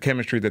 the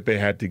chemistry that they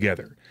had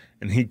together.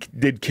 And he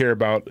did care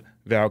about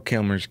Val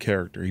Kilmer's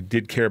character. He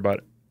did care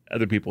about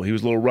other people. He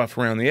was a little rough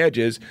around the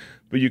edges,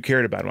 but you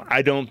cared about him.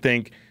 I don't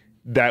think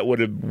that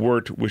would have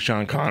worked with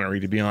Sean Connery,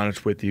 to be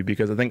honest with you,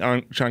 because I think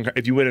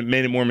if you would have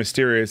made it more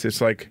mysterious, it's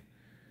like...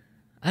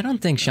 I don't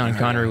think Sean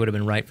Connery would have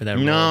been right for that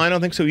role. No, I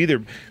don't think so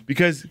either,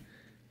 because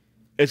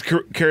as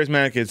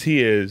charismatic as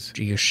he is...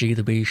 Do you see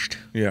the beast?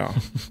 Yeah.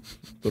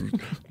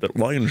 that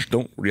lions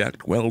don't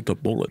react well to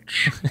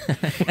bullets.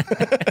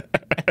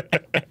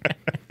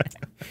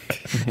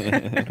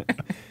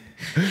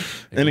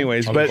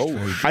 Anyways, but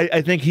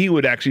I think he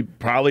would actually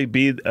probably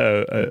be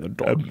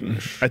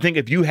I think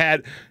if you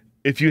had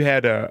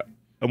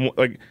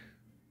like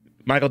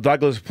Michael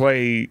Douglas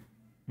play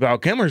Val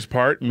Kilmer's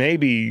part,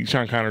 maybe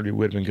Sean Connery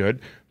would have been good.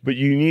 But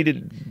you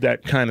needed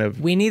that kind of...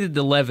 We needed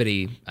the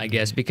levity, I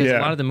guess, because a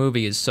lot of the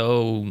movie is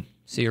so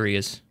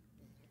serious.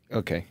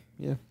 Okay.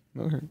 Yeah.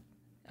 Okay.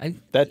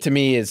 That to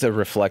me is a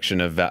reflection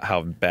of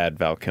how bad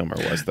Val Kilmer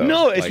was, though.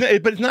 No, it's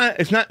not, but it's not.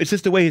 It's not. It's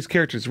just the way his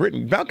character is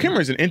written. Val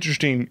Kilmer is an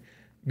interesting,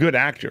 good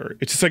actor.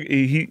 It's just like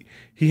he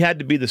had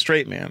to be the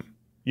straight man,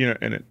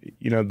 and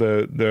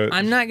the.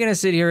 I'm not gonna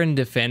sit here and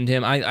defend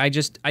him. I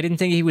didn't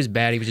think he was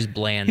bad. He was just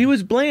bland. He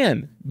was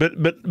bland,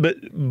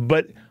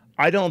 but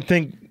I don't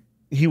think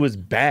he was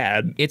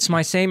bad. It's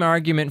my same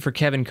argument for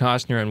Kevin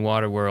Costner in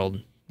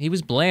Waterworld. He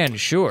was bland,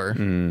 sure.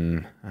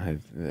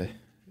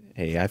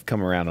 Hey, I've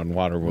come around on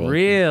Waterworld.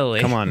 Really?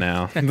 Come on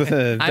now.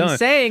 I'm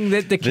saying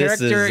that the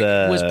character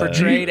was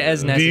portrayed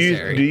as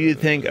necessary. Do you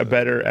think a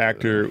better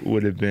actor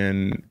would have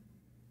been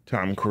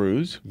Tom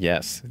Cruise?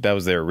 Yes, that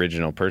was their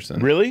original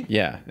person. Really?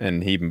 Yeah,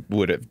 and he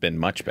would have been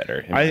much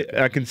better.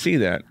 I can see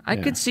that. I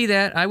could see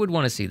that. I would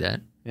want to see that.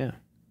 Yeah.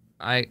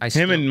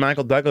 Him and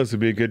Michael Douglas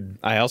would be a good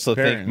I also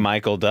pairing. think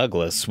Michael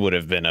Douglas would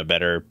have been a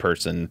better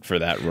person for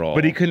that role.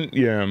 But he couldn't,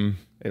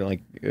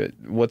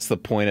 what's the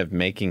point of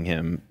making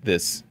him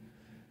this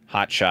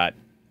hotshot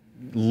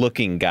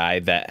looking guy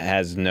that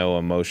has no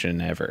emotion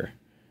ever?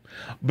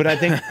 But I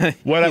think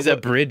he's a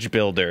bridge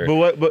builder.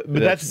 But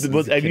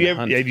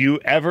have you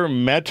ever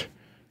met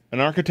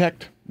an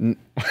architect? They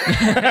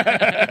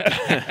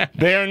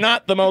are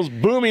not the most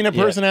booming of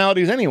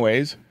personalities,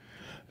 anyways.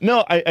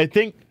 No, I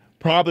think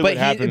probably what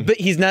happened. But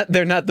he's not.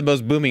 They're not the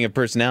most booming of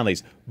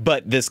personalities.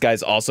 But this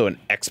guy's also an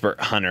expert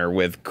hunter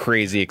with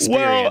crazy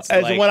experience.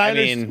 Well, what I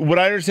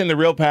understand, the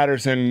real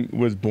Patterson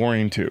was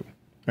boring too.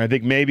 I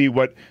think maybe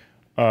what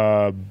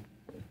Val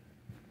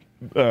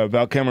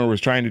Kilmer was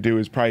trying to do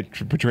is probably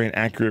to portray an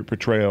accurate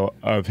portrayal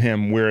of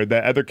him, where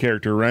that other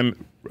character,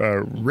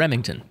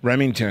 Remington,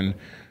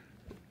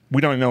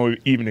 we don't know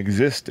even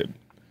existed.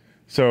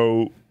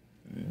 So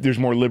there's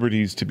more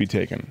liberties to be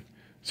taken.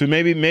 So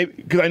maybe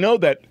because I know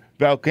that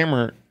Val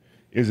Kilmer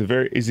is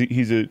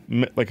he's a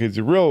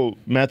real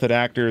method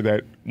actor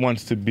that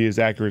wants to be as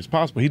accurate as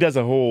possible. He does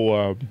a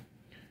whole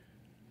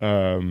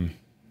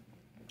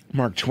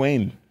Mark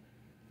Twain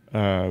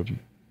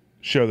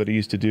show that he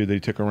used to do that he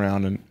took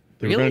around, and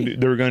they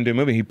were going to do a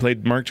movie. He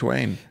played Mark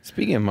Twain.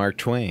 Speaking of Mark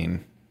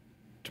Twain,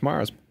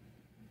 tomorrow's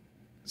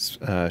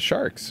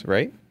Sharks,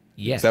 right?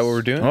 Yes. Is that what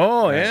we're doing?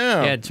 Oh,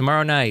 yeah. Yeah,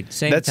 tomorrow night,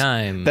 same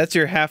time. That's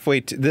your halfway.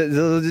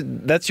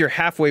 That's your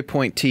halfway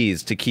point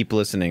tease to keep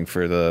listening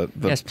for the.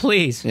 Yes,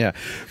 please. Yeah,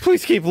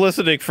 please keep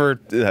listening for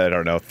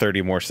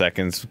 30 more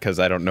seconds, because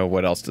I don't know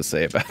what else to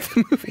say about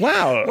the movie.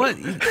 Wow.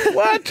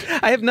 What?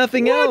 I have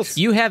nothing else.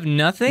 You have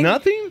nothing?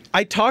 Nothing?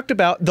 I talked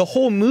about the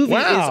whole movie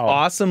is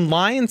awesome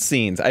lion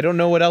scenes. I don't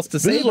know what else to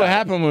say. This is what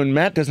happened when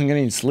Matt doesn't get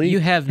any sleep. You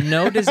have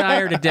no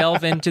desire to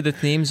delve into the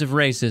themes of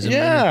racism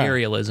and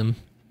imperialism.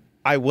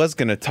 I was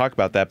going to talk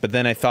about that, but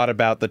then I thought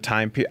about the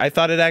time period. I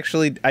thought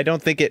I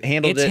don't think it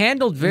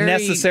handled very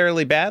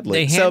necessarily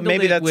badly. So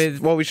maybe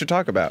that's what we should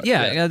talk about.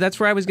 Yeah, that's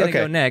where I was going to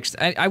go next.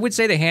 I would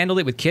say they handled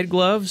it with kid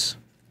gloves.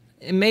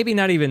 maybe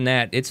not even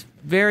that. It's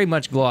very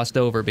much glossed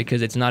over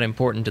because it's not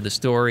important to the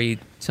story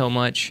so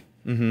much.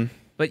 Mm-hmm.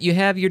 But you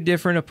have your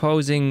different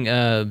opposing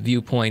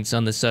viewpoints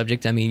on the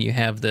subject. I mean, you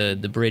have the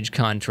bridge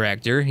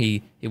contractor.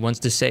 He wants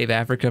to save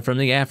Africa from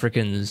the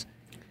Africans.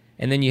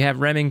 And then you have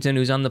Remington,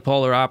 who's on the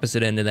polar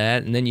opposite end of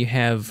that. And then you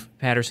have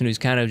Patterson, who's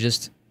kind of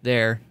just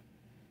there.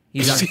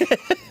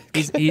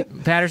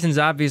 Patterson's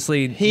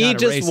obviously not a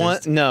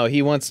racist.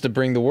 He wants to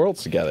bring the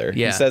worlds together.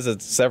 Yeah. He says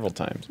it several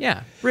times.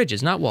 Yeah,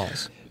 bridges, not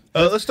walls.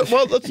 Let's.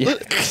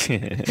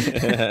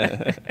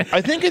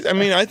 I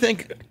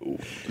think.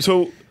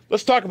 So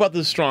let's talk about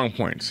the strong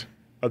points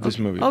of this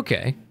movie.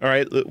 Okay. All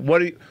right. What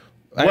do you?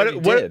 I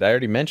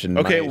already mentioned.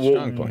 Okay. My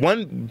strong point.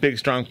 One big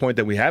strong point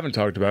that we haven't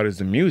talked about is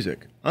the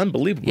music.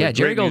 Unbelievable. Yeah,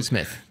 Jerry Great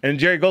Goldsmith. And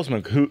Jerry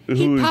Goldsmith, who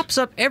He pops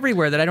up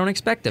everywhere that I don't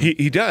expect him.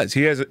 He does.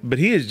 He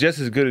is just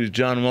as good as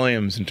John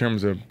Williams in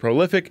terms of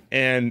prolific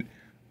and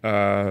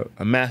a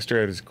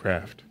master at his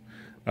craft.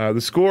 The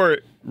score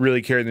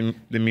really carried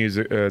the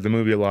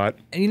movie a lot.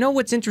 And you know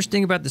what's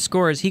interesting about the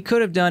score is he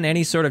could have done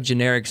any sort of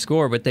generic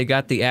score, but they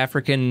got the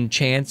African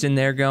chants in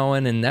there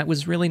going, and that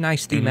was really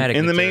nice thematic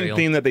And material. the main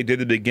theme that they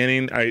did at the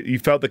beginning, you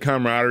felt the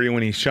camaraderie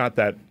when he shot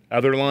that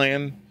other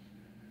lion.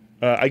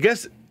 I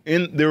guess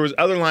there was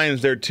other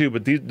lions there too,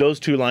 but those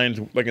two lions,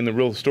 like in the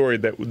real story,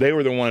 that they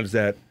were the ones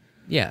that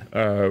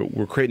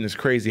were creating this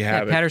crazy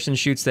havoc. Patterson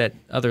shoots that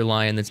other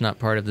lion that's not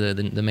part of the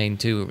main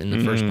two in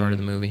the first part of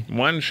the movie.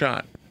 One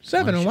shot.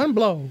 7 in one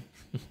blow.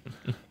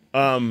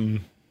 So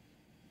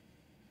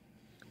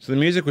the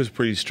music was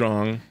pretty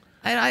strong.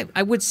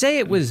 I would say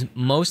it was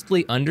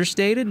mostly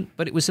understated,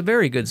 but it was a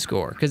very good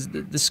score because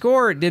the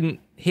score didn't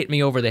hit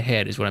me over the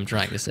head, is what I'm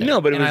trying to say. No,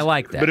 but I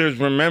like that. But it was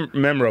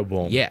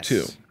memorable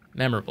too.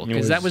 Memorable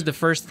because that was the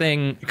first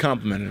thing. You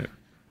complimented it.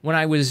 When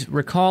I was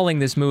recalling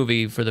this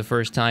movie for the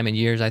first time in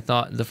years,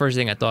 the first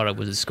thing I thought of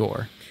was the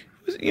score.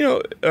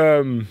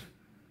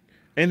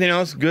 Anything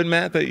else good,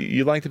 Matt, that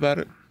you liked about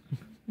it?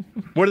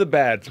 What are the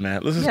bads,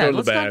 Matt? Let's go to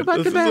the bads.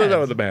 Let's go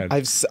with the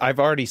bads. I've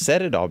already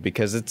said it all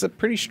because it's a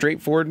pretty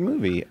straightforward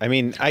movie. I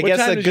mean, I what guess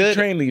time a does good your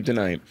train leave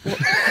tonight? Well,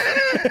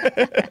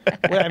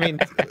 I mean,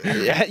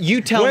 you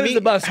tell When me. is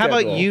the bus how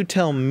about schedule? you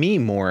tell me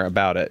more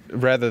about it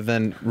rather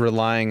than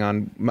relying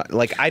on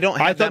I don't.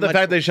 Have I thought the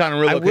fact they shot in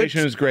a real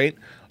location was great.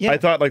 Yeah. I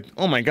thought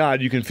oh my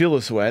god, you can feel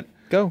the sweat.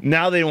 Go.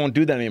 Now they won't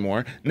do that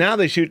anymore. Now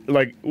they shoot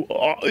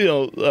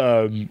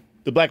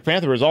the Black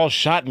Panther was all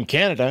shot in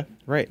Canada.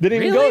 Right. They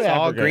didn't even Really? go to It's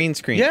all Africa. green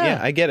screen. Yeah. Yeah,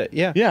 I get it.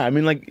 Yeah. Yeah, I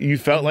mean, you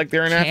felt like they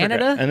were in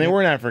Canada? Africa, and they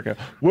were in Africa.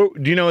 Do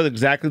you know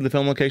exactly the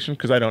film location?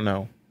 Because I don't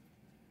know.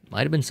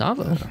 Might have been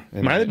Savo.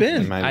 Might have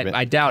been. It might have been.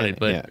 I doubt it,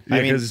 but Yeah. Yeah,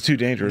 I mean, because it's too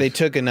dangerous. they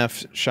took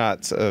enough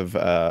shots of.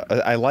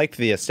 I liked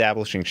the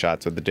establishing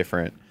shots of the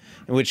different,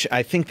 which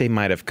I think they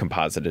might have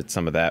composited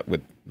some of that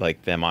with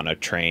like them on a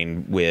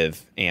train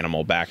with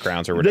animal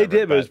backgrounds or whatever. They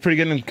did, but it was pretty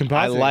good in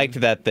compositing.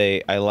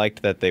 I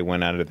liked that they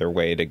went out of their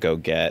way to go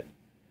get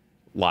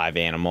live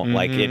animal.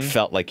 Like it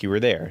felt like you were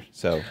there.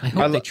 So I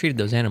hope they treated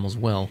those animals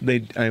well.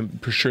 I'm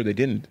for sure they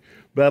didn't.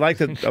 But I like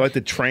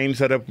the train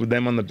setup with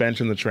them on the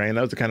bench on the train.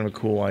 That was kind of a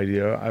cool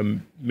idea.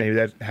 Maybe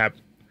that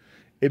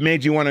it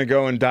made you want to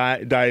go and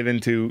dive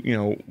into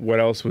what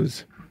else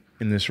was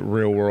in this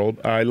real world.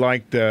 I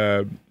liked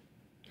I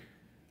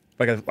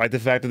like the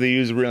fact that they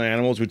used real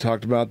animals. We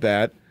talked about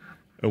that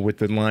with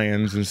the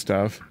lions and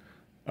stuff.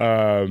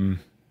 I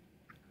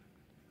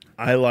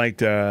liked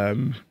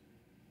the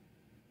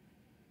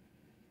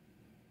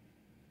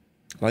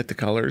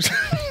colors.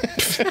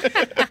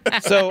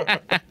 So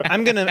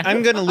I'm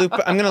gonna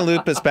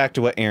loop us back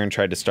to what Aaron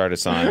tried to start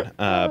us on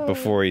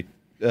before we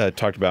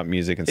talked about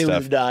music and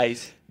stuff.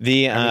 nice.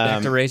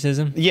 Back to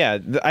racism. Yeah,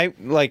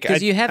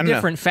 Because you have I don't know.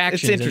 different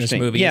factions It's in this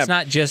interesting. movie. Yeah, It's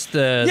not just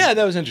the Yeah,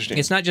 that was interesting.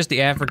 It's not just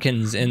the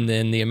Africans and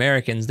then the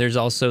Americans. There's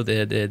also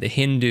the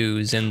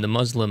Hindus and the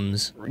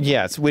Muslims.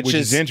 yes, which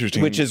is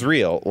interesting. which is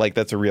real. Like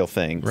that's a real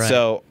thing. Right.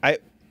 So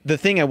the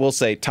thing I will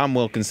say, Tom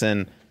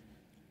Wilkinson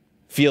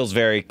feels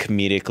very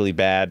comedically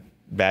bad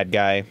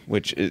guy,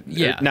 which is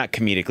not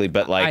comedically,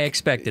 but like I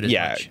expected as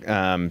much.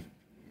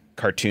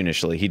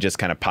 Cartoonishly, he just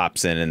kind of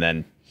pops in and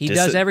then He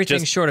does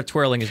everything short of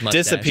twirling his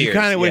mustache. disappears. You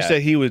kind of wish yeah.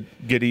 that he would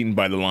get eaten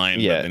by the lion,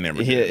 Yeah, but they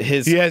never did.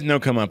 his- He has no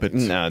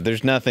comeuppance. No,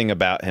 there's nothing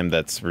about him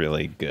that's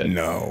really good.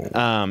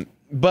 No.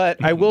 But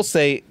I will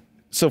say,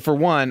 so for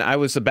one, I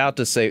was about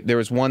to say there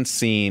was one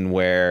scene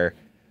where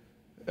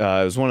it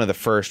was one of the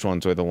first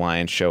ones where the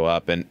lions show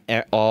up and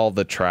all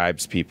the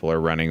tribes people are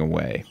running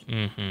away.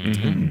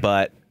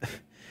 But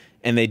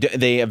and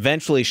they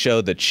eventually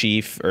show the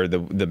chief or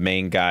the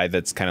main guy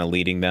that's kind of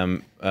leading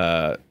them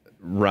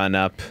run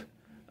up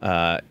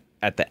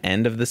at the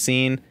end of the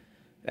scene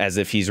as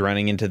if he's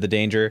running into the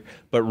danger.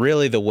 But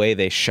really, the way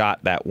they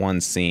shot that one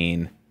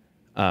scene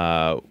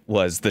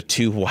was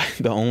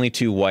the only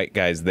two white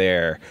guys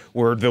there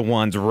were the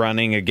ones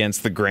running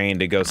against the grain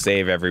to go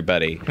save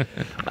everybody.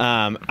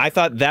 I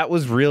thought that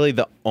was really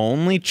the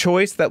only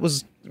choice that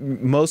was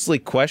mostly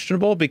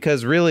questionable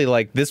because really,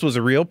 like, this was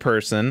a real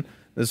person.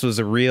 This was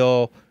a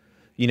real,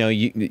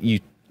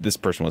 this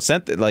person was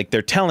sent. Like,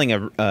 they're telling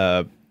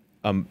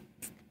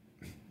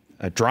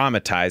a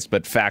dramatized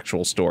but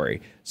factual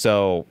story.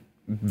 So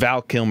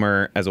Val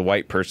Kilmer as a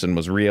white person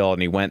was real,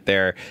 and he went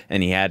there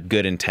and he had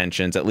good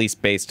intentions, at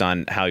least based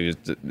on how he was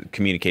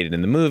communicated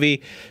in the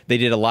movie. They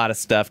did a lot of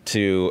stuff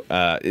to,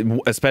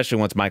 especially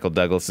once Michael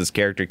Douglas's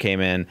character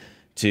came in,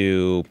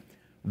 to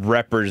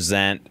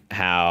represent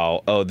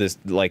how,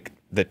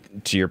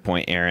 to your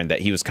point, Aaron,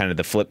 that he was kind of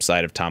the flip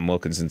side of Tom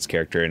Wilkinson's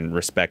character in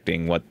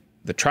respecting what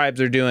the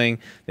tribes are doing.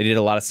 They did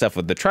a lot of stuff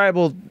with the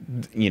tribal,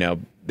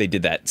 they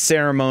did that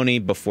ceremony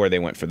before they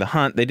went for the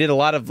hunt. They did a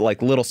lot of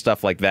like little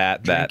stuff like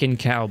that. Drinking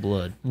cow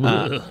blood.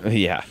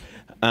 Yeah.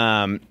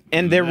 And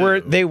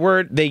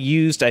they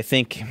used, I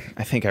think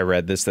I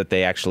read this, that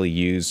they actually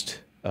used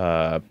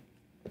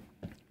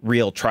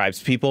real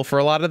tribes people for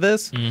a lot of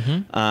this.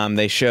 Mm-hmm.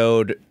 They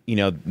showed,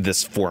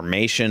 this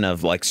formation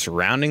of like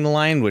surrounding the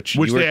lion, which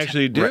they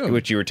actually do,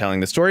 which you were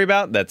telling the story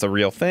about. That's a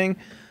real thing.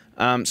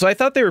 So I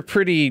thought they were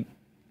pretty,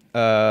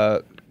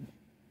 they're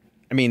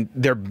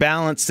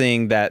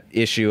balancing that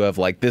issue of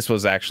like, this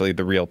was actually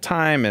the real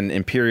time, and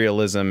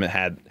imperialism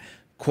had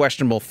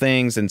questionable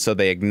things. And so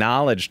they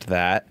acknowledged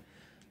that.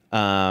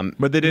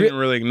 But they didn't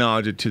really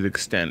acknowledge it to the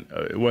extent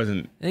it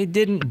wasn't. They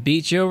didn't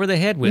beat you over the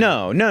head with it.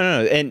 No.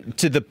 And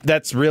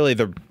that's really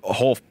the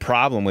whole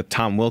problem with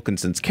Tom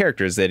Wilkinson's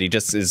character, is that he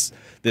just is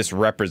this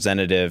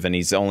representative, and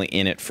he's only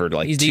in it for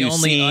like he's two the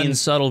only scenes.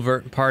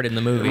 unsubtle part in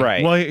the movie.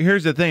 Right. Well,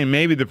 here's the thing.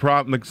 Maybe the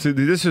problem. Like, so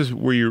this is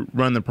where you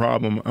run the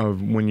problem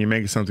of when you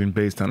make something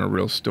based on a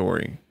real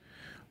story.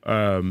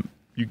 There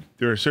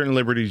are certain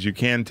liberties you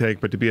can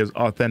take, but to be as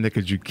authentic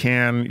as you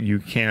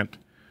can't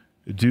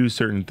do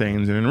certain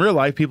things. And in real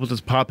life, people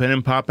just pop in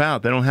and pop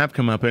out. They don't have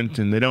comeuppance,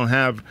 and they don't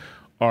have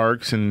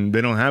arcs, and they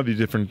don't have these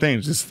different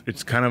things.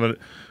 It's kind of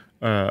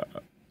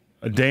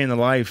a day in the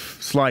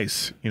life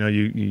slice.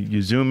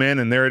 You zoom in,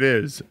 and there it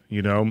is.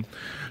 So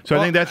I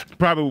think that's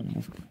probably,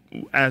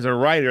 as a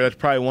writer, that's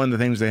probably one of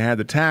the things they had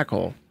to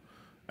tackle.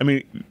 I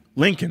mean,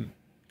 Lincoln.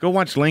 Go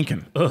watch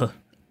Lincoln. Ugh.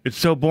 It's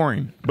so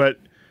boring, but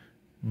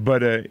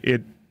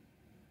it's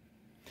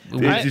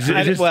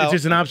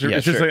just an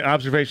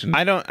observation.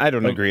 I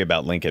don't agree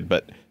about Lincoln,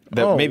 but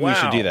maybe we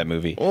should do that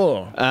movie.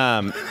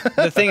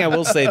 The thing I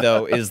will say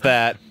though is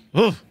that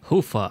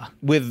Hoofa.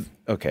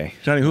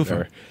 Johnny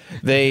Hoofa.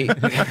 They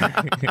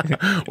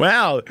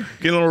wow,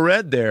 get a little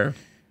red there.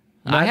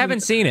 I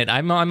haven't seen it.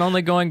 I'm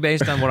only going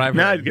based on what I've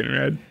Now read. it's getting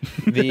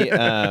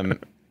red.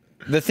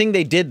 The thing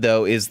they did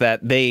though is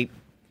that they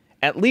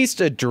at least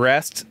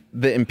addressed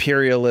the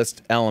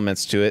imperialist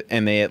elements to it,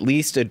 and they at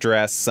least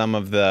addressed some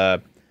of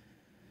the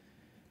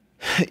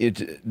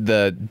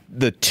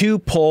two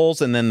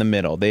poles and then the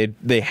middle.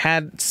 They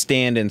had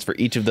stand-ins for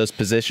each of those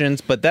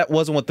positions, but that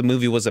wasn't what the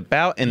movie was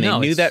about, and they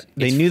knew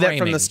that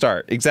from the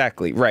start.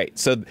 Exactly, right.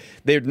 So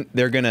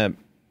they're gonna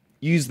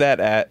use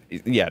that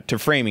to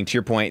framing, to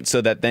your point,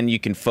 so that then you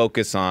can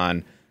focus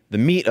on the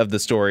meat of the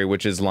story,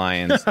 which is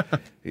lions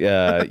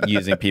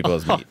using people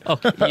as meat.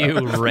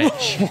 You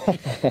rich.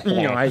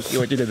 I see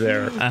what you did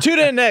there. Tune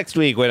in next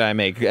week when I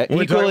make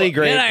equally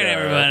great. Good night,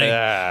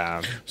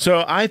 everybody.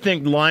 So I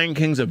think Lion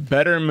King's a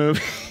better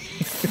movie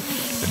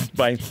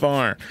by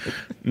far.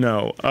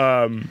 No.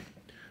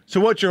 So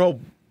what are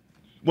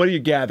you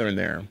gathering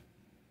there?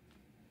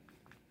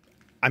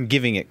 I'm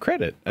giving it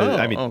credit.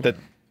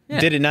 Yeah.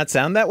 Did it not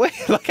sound that way?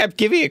 Like, I'm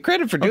giving it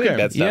credit for doing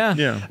that stuff.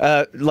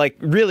 Yeah.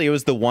 Really, it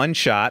was the one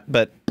shot,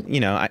 but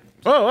I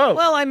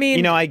Well, I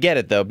mean, I get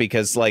it though,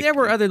 because like there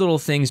were other little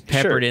things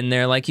peppered Sure. in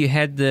there. Like you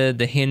had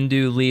the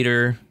Hindu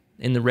leader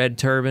in the red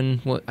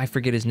turban. I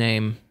forget his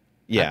name.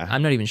 Yeah.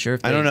 I'm not even sure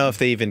if I don't know if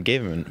they even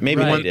gave him.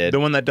 Maybe Right. they did. The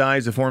one that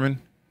dies, the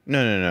foreman?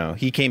 No.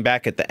 He came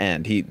back at the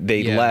end. They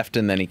Yeah. left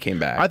and then he came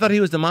back. I thought he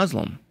was the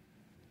Muslim.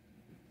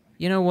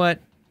 You know what?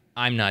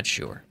 I'm not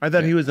sure. I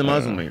thought he was the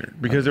Muslim leader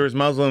because there was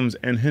Muslims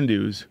and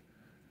Hindus.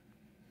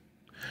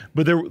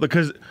 But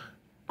because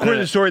according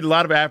to the story, a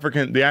lot of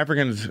the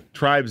Africans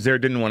tribes there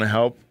didn't want to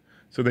help,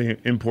 so they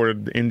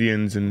imported the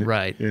Indians and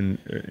Right. and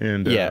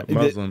yeah,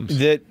 Muslims.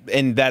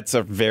 and that's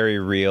a very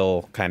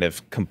real kind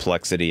of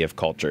complexity of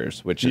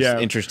cultures, which is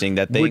interesting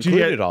that they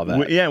included all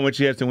that. Which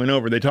he has to win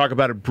over. They talk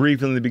about it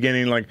briefly in the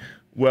beginning, like,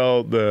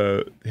 well,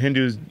 the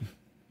Hindus,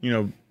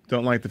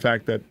 don't like the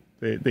fact that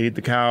they eat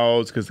the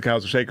cows because the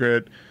cows are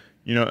sacred,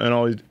 and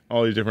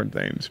all these different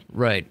things.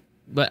 Right.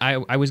 But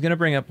I was going to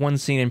bring up one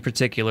scene in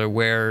particular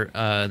where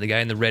the guy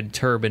in the red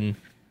turban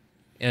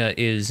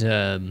is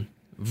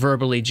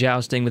verbally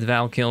jousting with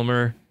Val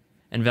Kilmer,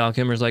 and Val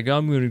Kilmer's like,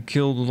 I'm going to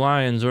kill the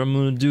lions, or I'm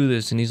going to do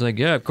this. And he's like,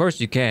 yeah, of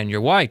course you can.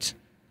 You're white.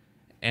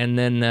 And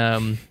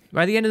then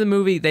by the end of the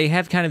movie, they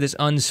have kind of this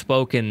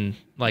unspoken,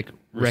 like,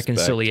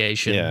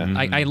 reconciliation. Yeah.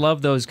 I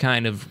love those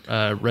kind of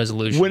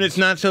resolutions. When it's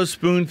not so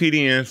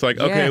spoon-feeding and it's like,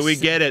 okay, Yes, we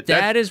get it.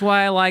 That is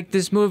why I like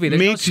this movie.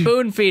 There's no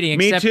spoon-feeding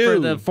except for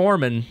the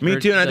foreman. Me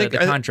too, and I think the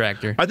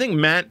contractor. I think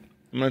Matt.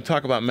 I'm going to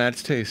talk about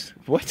Matt's taste.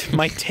 What?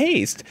 My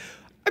taste?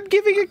 I'm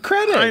giving it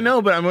credit. I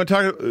know, but I'm going to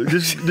talk.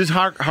 This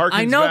harkens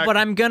I know, back. but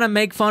I'm gonna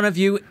make fun of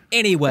you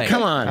anyway.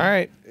 Come on. All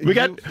right. We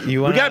got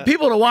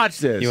people to watch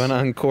this. You want to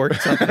uncork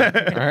something?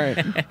 All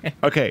right.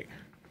 Okay.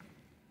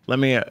 Let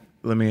me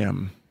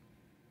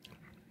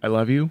I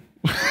love you.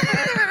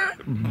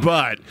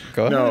 But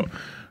Go ahead.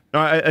 no,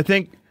 I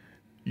think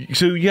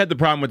so. You had the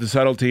problem with the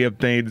subtlety of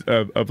things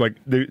of like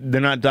they're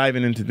not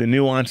diving into the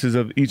nuances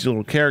of each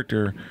little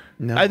character.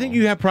 No. I think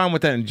you have a problem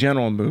with that in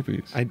general in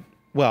movies. I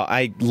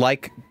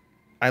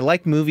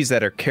like movies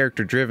that are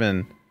character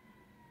driven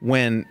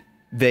when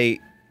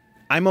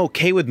I'm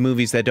okay with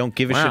movies that don't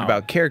give a shit Wow.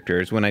 about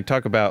characters. When I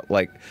talk about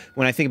when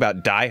I think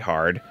about Die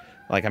Hard,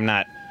 like I'm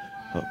not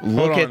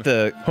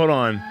Hold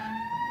on.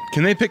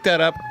 Can they pick that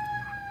up?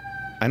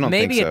 I don't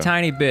Maybe think so. a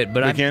tiny bit,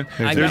 but I can?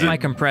 got There's my a-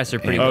 compressor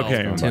pretty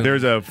Okay. well tuned.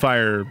 There's a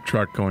fire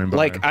truck going by.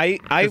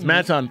 Like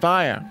Matt's on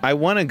fire. I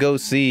want to go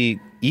see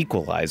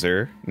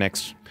Equalizer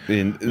next.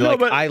 No,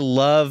 but- I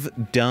love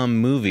dumb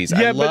movies.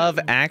 Yeah, I but- love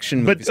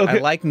action but, movies. I okay,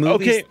 like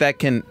movies okay. that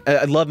can.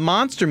 I love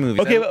monster movies.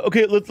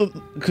 Okay.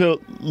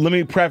 So let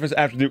me preface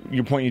after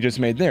your point you just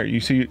made there.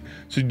 So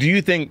do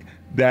you think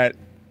that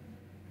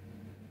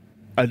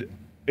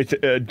it's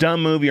a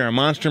dumb movie or a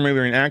monster movie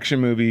or an action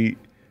movie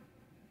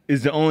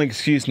is the only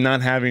excuse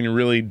not having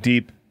really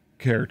deep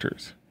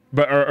characters,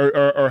 but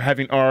or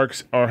having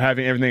arcs or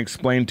having everything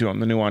explained to them,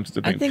 the nuances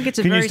of I things? think it's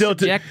a Can you very still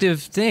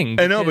subjective thing.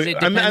 I know, because but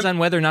it depends on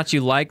whether or not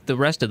you like the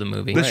rest of the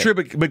movie. That's true,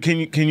 but can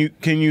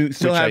you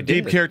still Which I have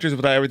deep did. characters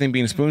without everything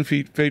being spoon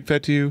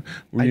fed to you?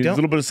 Where I you- don't- A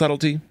little bit of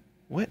subtlety.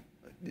 What?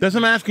 That's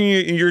what I'm asking you.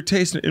 Your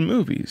taste in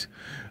movies,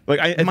 like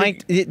I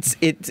think,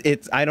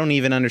 It's. I don't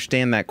even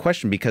understand that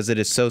question because it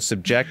is so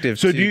subjective.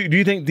 so to, do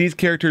you think these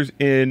characters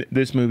in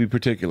this movie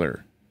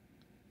particular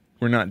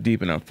were not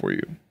deep enough for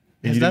you?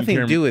 It has nothing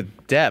to do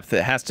with depth.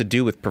 It has to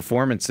do with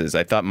performances.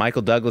 I thought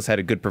Michael Douglas had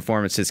a good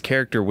performance. His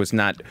character was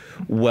not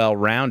well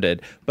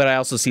rounded, but I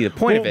also see the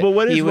point of it. But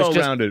what is He was well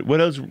just- rounded?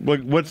 What else?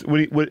 What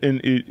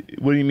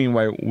do you mean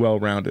by well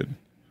rounded?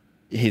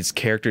 His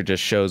character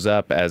just shows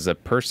up as a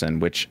person,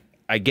 which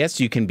I guess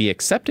you can be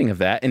accepting of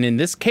that. And in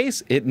this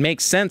case, it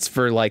makes sense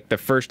for like the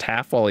first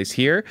half while he's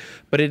here,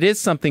 but it is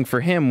something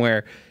for him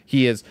where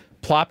he is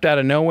plopped out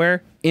of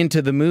nowhere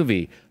into the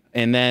movie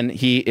and then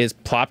he is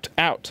plopped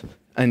out.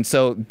 And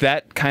so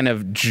that kind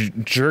of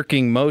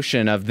jerking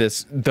motion of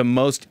the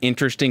most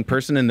interesting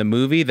person in the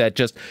movie that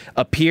just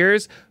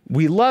appears,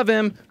 we love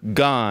him,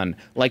 gone.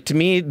 Like to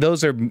me,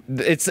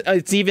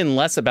 it's even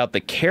less about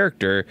the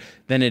character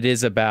than it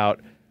is about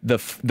the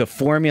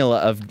formula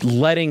of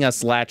letting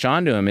us latch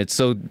onto him. It's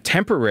so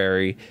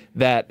temporary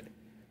that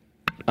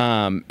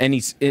and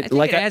he's I think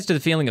it adds to the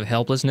feeling of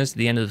helplessness at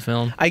the end of the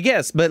film. I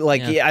guess, but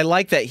like Yeah. I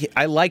like that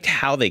I liked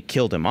how they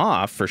killed him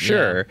off for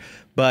sure,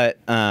 but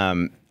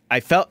I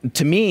felt,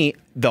 to me,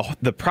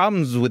 the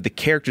problems with the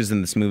characters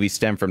in this movie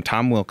stem from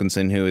Tom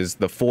Wilkinson, who is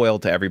the foil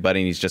to everybody,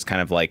 and he's just kind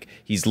of like,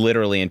 he's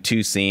literally in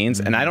two scenes,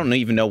 and I don't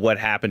even know what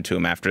happened to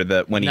him after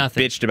when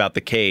Nothing. he bitched about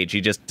the cage. He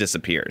just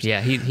disappears.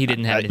 Yeah, he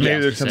didn't have anything maybe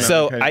else there's to say.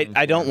 some- So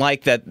I don't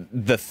like that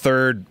the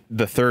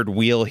third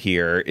wheel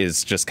here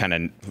is just kind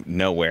of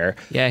nowhere.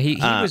 Yeah, he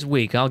was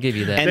weak. I'll give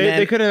you that. and They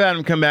then- could have had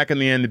him come back in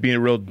the end to be a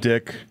real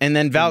dick. And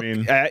then Val,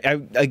 mean-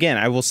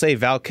 I will say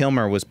Val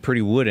Kilmer was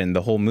pretty wooden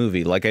the whole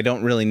movie. Like I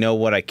don't really know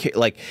what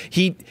like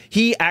he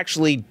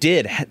actually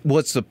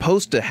was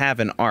supposed to have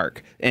an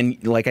arc, and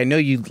like I know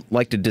you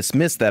like to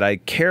dismiss that. I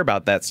care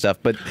about that stuff,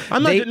 but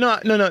I'm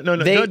not. No.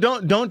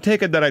 Don't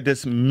take it that I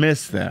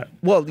dismiss that.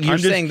 Well, you're I'm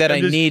just- saying that I'm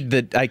I just- need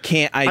that. I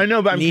can't. I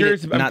know, but I'm need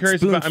curious. it I'm not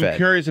curious. I'm spoon-fed.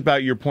 curious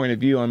about your point of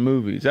view on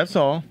movies. That's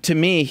all. To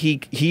me,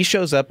 he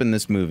shows up in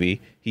this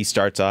movie. He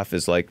starts off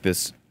as like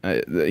this.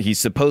 He's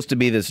supposed to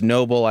be this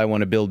noble. I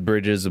want to build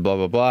bridges. Blah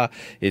blah blah.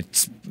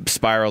 It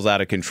spirals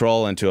out of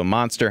control into a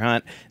monster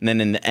hunt, and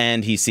then in the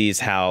end, he sees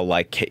how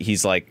like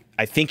he's like.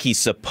 I think he's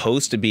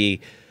supposed to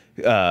be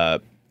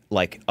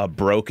like a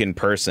broken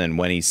person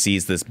when he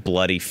sees this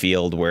bloody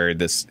field where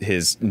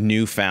his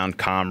newfound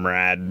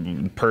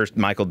comrade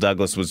Michael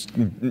Douglas was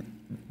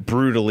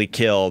brutally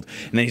killed,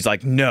 and then he's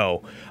like,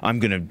 no, I'm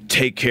gonna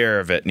take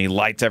care of it, and he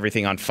lights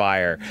everything on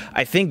fire.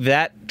 I think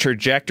that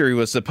trajectory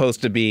was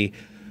supposed to be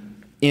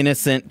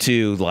innocent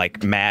to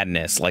like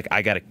madness, like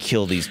I gotta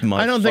kill these motherfucking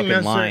I don't think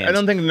lions.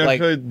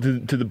 necessarily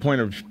to the point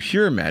of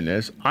pure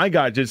madness. I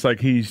got just like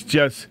he's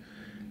just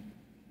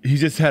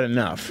had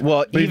enough.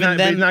 Well, but even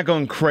then- he's not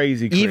going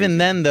crazy. Even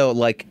then, though,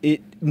 like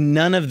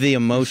none of the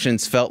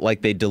emotions felt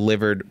like they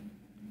delivered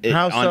it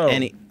How on so?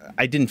 any.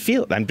 I didn't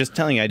feel it. I'm just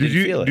telling you, I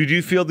didn't feel it. Did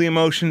you feel the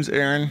emotions,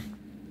 Aaron?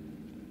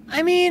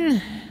 I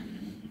mean,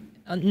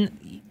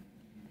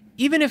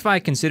 even if I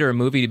consider a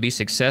movie to be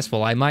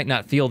successful, I might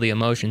not feel the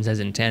emotions as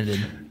intended.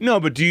 No,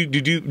 but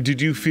did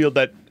you feel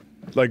that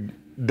like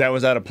that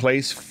was out of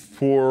place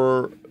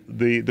for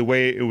the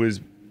way it was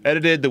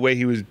edited, the way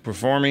he was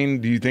performing?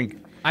 Do you think?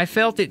 I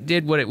felt it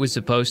did what it was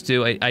supposed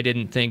to. I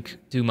didn't think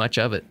too much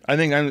of it. I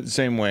think I'm the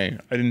same way.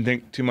 I didn't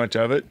think too much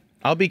of it.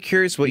 I'll be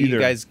curious what Either. you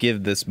guys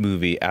give this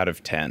movie out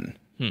of 10.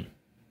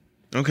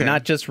 Okay.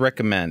 Not just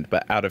recommend,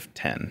 but out of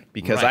 10.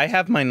 Because Right. I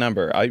have my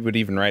number. I would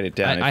even write it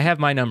down. I have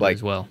my number like,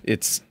 as well.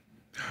 It's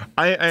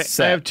I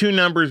have two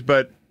numbers,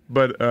 but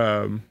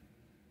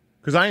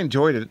because I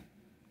enjoyed it.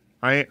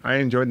 I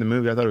enjoyed the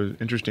movie. I thought it was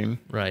interesting.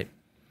 Right.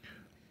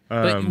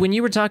 But when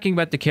you were talking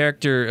about the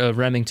character of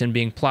Remington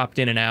being plopped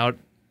in and out,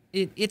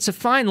 it's a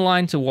fine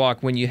line to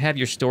walk when you have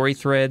your story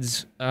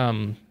threads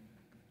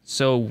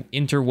so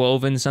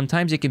interwoven.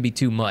 Sometimes it can be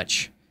too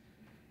much.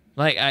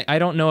 Like I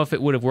don't know if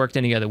it would have worked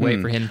any other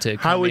way for him to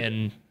come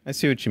in. I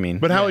see what you mean.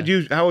 But how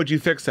would you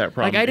fix that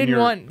problem? Like I didn't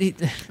want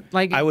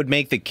like I would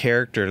make the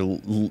character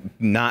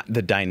not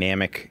the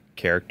dynamic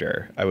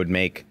character. I would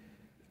make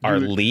our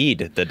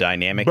lead the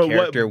dynamic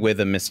character with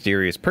a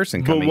mysterious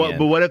person coming in.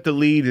 But what if the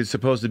lead is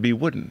supposed to be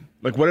wooden?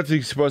 Like what if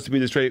he's supposed to be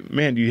the straight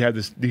man? Do you have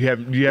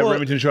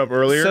Remington show up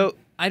earlier? So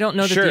I don't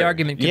know that the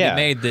argument can be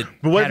made that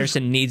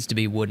Patterson needs to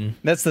be wooden.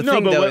 That's the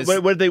thing. Though,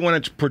 what if they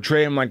want to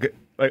portray him like,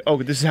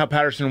 oh, this is how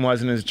Patterson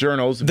was in his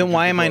journals? Then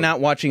why am I not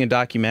watching a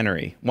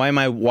documentary? Why am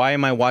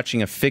I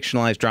watching a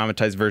fictionalized,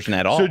 dramatized version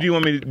at all? So do you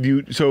want me to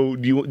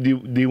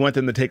do you want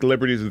them to take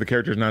liberties of the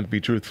characters not to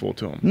be truthful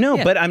to them? No,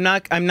 but I'm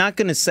not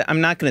going to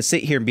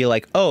sit here and be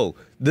like, oh,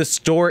 the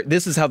story.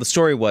 This is how the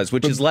story was,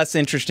 which is less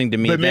interesting to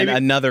me than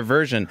another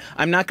version.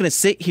 I'm not going to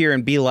sit here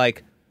and be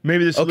like,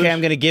 maybe the solution, okay,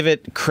 I'm going to give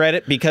it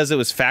credit because it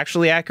was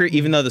factually accurate,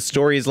 even though the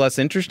story is less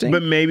interesting.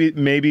 But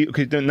maybe,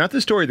 okay, not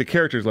the story. The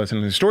character is less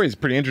interesting. The story is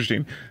pretty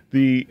interesting.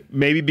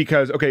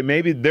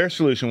 Maybe their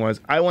solution was,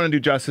 I want to do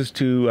justice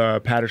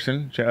to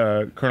Patterson,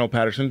 Colonel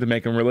Patterson, to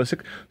make him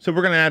realistic. So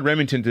we're going to add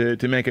Remington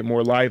to make it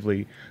more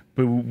lively.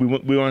 But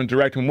we want to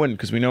direct him wooden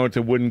because we know it's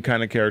a wooden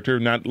kind of character.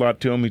 Not a lot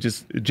to him. He's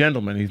just a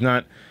gentleman. He's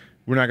not.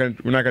 We're not going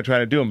to try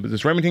to do him. But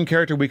this Remington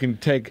character we can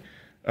take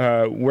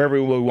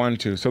wherever we want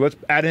to. So let's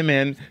add him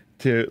in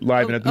to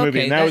liven up the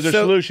movie, and that was their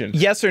solution.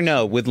 Yes or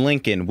no, with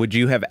Lincoln, would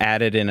you have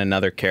added in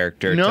another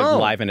character to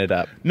liven it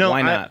up? No.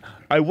 Why not?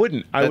 I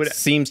wouldn't. That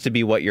seems to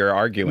be what you're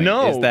arguing.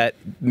 No. Is that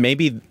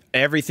maybe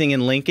everything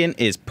in Lincoln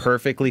is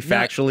perfectly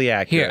factually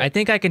accurate. Here, I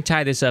think I can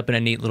tie this up in a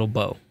neat little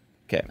bow.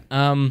 Okay.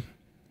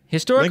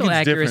 Historical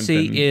Lincoln's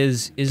accuracy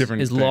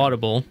is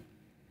laudable,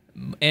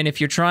 and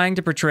if you're trying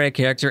to portray a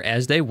character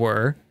as they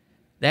were,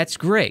 that's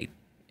great.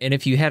 And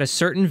if you had a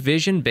certain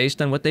vision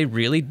based on what they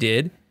really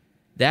did,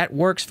 that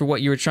works for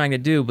what you were trying to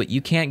do, but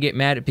you can't get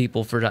mad at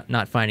people for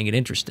not finding it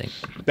interesting.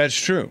 That's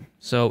true.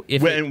 So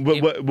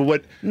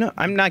what? No,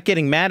 I'm not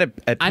getting mad at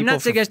people. I'm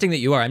not suggesting that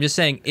you are. I'm just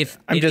saying it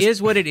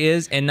is what it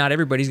is, and not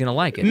everybody's going to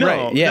like it. No,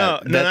 right, yeah,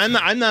 no,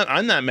 I'm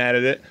not mad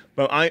at it.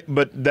 But I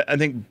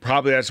think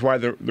probably that's why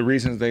the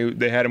reasons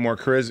they had a more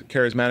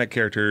charismatic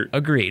character.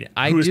 Agreed.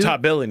 Who was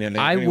top billing in it.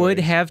 I would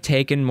have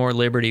taken more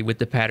liberty with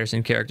the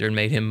Patterson character and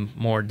made him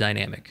more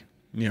dynamic.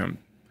 Yeah,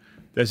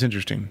 that's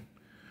interesting.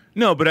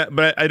 No, but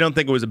I don't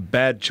think it was a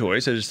bad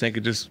choice. I just think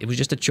it was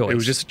just a choice. It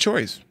was just a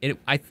choice.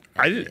 I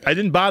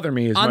didn't bother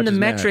me as much on the as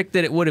metric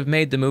that it would have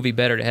made the movie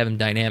better to have him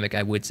dynamic.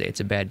 I would say it's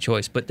a bad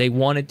choice, but they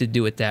wanted to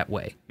do it that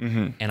way,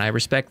 and I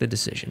respect the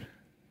decision.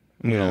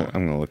 I'm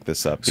gonna look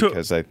this up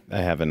because I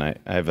have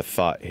a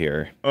thought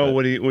here. Oh,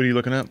 what are you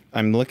looking up?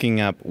 I'm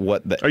looking up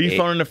what the. Are you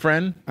phoning a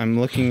friend? I'm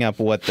looking up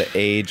what the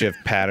age of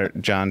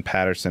John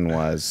Patterson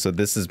was. So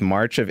this is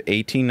March of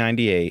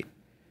 1898.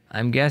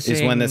 I'm guessing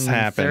is when this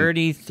happened.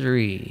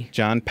 33.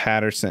 John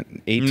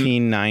Patterson,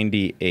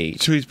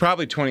 1898. So he's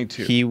probably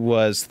 22. He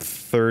was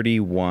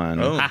 31.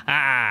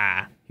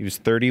 Oh. He was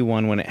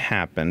 31 when it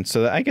happened.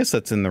 So I guess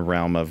that's in the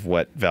realm of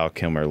what Val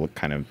Kilmer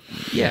kind of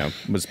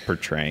was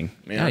portraying.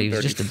 Yeah, he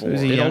was just a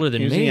bit older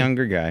than me. He was a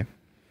younger guy.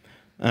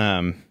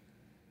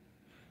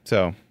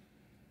 So.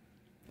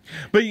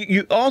 But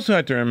you also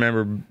have to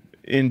remember,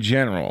 in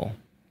general,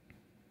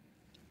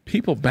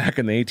 people back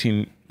in the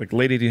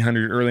late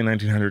 1800s, early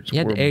 1900s, you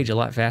had to age a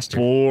lot faster.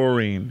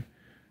 Boring.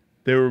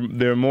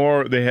 They're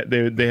more. They had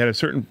a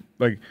certain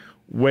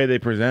way they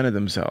presented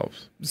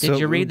themselves. Did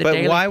you read the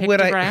Daily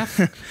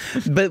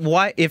Pictograph? But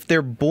why, if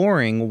they're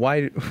boring,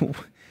 why?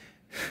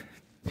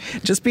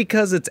 Just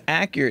because it's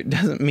accurate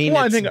doesn't mean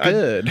it's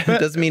good. It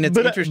doesn't mean it's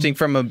interesting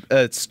from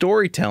a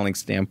storytelling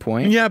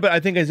standpoint. Yeah, but I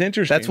think it's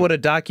interesting. That's what a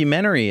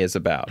documentary is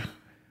about.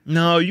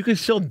 No, you can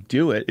still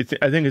do it.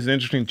 I think it's an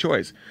interesting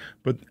choice,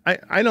 but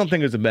I don't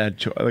think it's a bad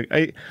choice.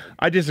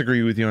 I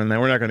disagree with you on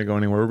that. We're not going to go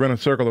anywhere. We're going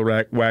to circle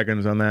the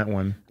wagons on that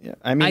one. Yeah,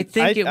 I mean,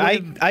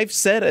 I've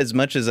said as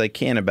much as I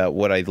can about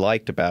what I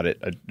liked about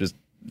it.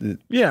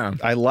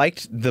 I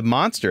liked the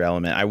monster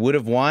element. I would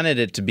have wanted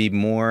it to be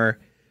more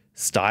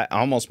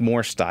almost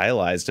more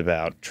stylized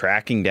about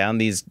tracking down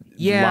these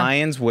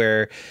lions,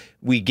 where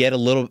we get a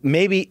little.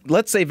 Maybe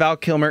let's say Val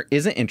Kilmer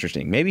isn't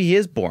interesting. Maybe he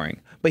is boring.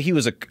 But he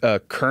was a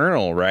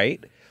colonel,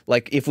 right?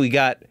 Like if we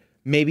got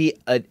maybe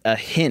a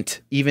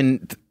hint,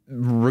 even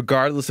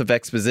regardless of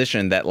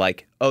exposition, that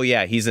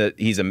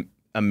he's an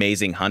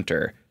amazing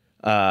hunter.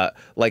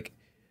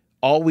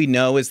 All we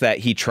know is that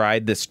he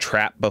tried this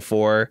trap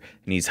before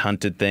and he's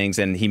hunted things,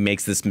 and he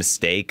makes this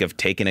mistake of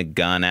taking a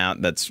gun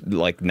out that's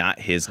not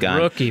his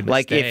gun. Rookie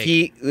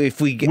mistake.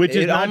 Which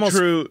is not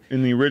true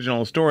in the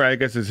original story. I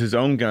guess it's his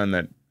own gun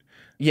that.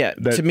 Yeah,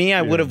 to me,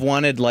 I would have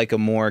wanted a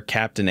more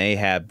Captain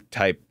Ahab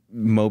type.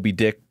 Moby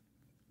Dick,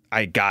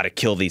 I gotta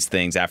kill these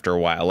things after a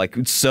while.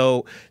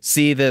 So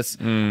see this.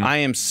 I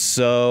am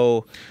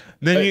so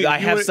Then I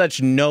have such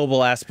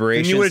noble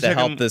aspirations to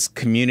help him, this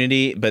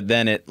community, but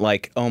then it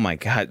like, oh my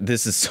God,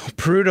 this is so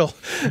brutal.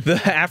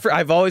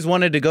 I've always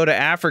wanted to go to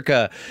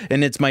Africa,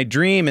 and it's my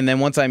dream. And then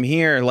once I'm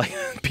here, like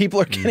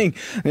people are getting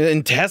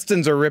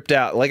intestines are ripped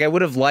out. Like I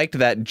would have liked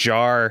that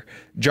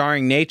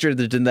jarring nature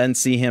to then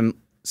see him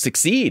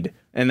succeed,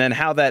 and then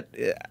how that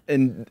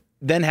and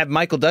then have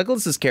Michael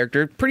Douglas's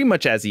character pretty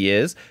much as he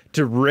is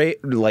to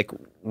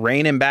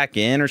rein him back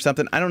in or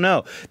something. I don't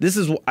know.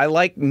 I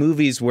like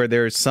movies where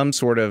there's some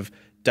sort of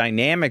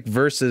dynamic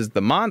versus the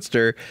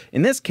monster.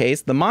 In this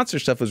case, the monster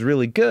stuff was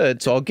really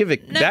good, so I'll give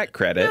it that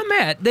credit. Now,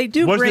 Matt, they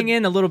do bring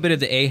in a little bit of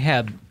the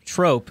Ahab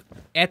trope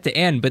at the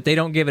end, but they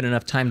don't give it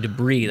enough time to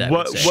breathe. I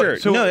would say. Sure.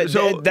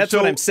 That's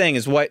what I'm saying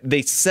is what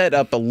they set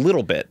up a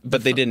little bit,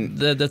 but they didn't.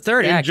 The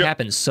third act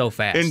happens so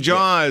fast. In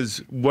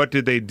Jaws, what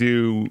did they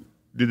do?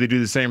 Did they do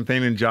the same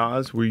thing in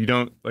Jaws, where you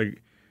don't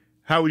like?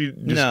 How would you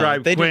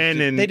describe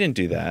Quinn? They didn't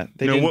do that.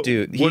 What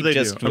did they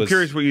do? I'm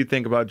curious what you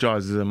think about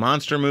Jaws. Is it a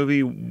monster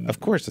movie?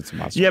 Of course, it's a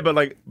monster. Yeah, but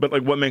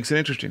what makes it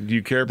interesting? Do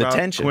you care about the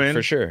tension Quinn?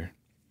 For sure?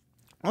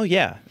 Oh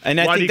yeah, and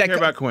why I think do you care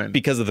about Quinn?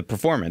 Because of the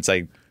performance.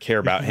 I care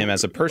about him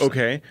as a person.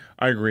 Okay,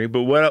 I agree.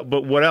 But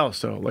what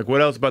else though? Like what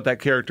else about that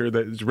character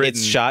that is written?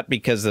 It's shot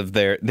because of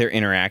their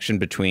interaction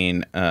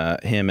between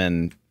him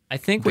and. I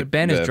think what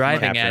Ben is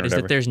driving at is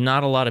that there's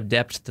not a lot of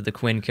depth to the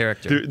Quinn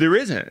character. There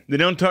isn't. They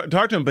don't talk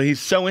to him, but he's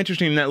so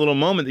interesting in that little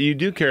moment that you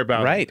do care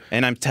about. Right,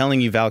 and I'm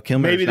telling you, Val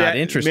Kilmer is not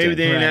interested. Maybe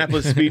the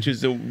Indianapolis speech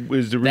is the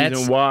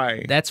reason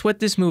why. That's what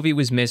this movie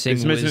was missing.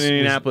 It's missing the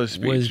Indianapolis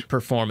speech. Was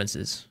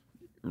performances.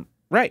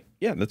 Right.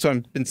 Yeah, that's what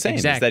I've been saying.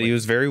 Exactly. Is that he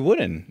was very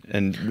wooden,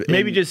 and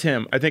maybe just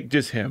him. I think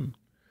just him.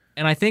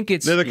 And I think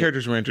it's the other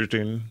characters were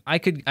interesting. I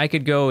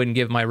could go and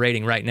give my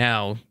rating right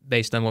now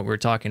based on what we're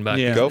talking about.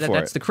 Yeah. Go for it.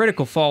 That's the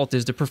critical fault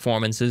is the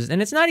performances,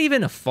 and it's not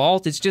even a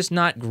fault. It's just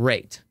not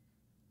great.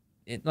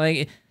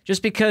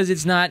 Just because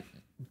it's not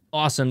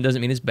awesome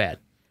doesn't mean it's bad.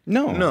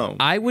 No.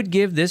 I would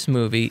give this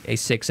movie a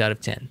 6 out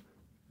of 10.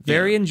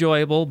 Very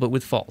enjoyable, but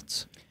with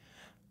faults.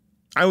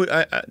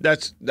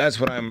 That's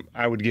what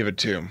I would give it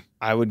to.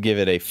 I would give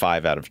it a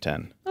 5 out of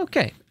 10.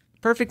 Okay,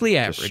 perfectly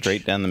average. Just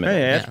straight down the middle.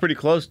 Hey, that's pretty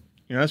close.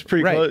 That's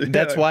pretty right. close.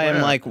 That's why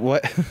I'm like,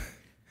 what?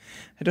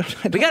 I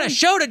don't we got a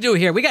show to do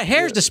here. We got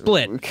hairs to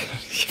split.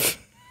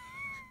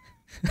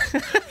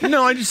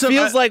 No, I just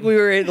feels like we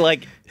were in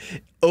like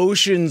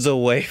oceans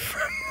away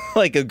from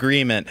like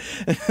agreement.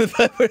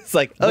 But it's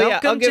like,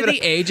 welcome to the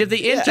age of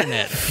the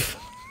internet.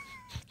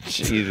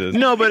 Jesus.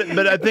 No,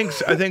 but I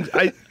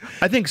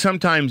think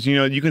sometimes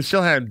you can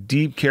still have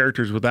deep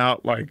characters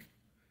without like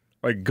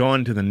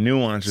going to the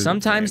nuances.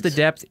 Sometimes the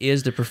depth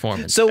is the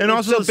performance. And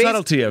also the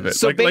subtlety of it.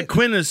 So like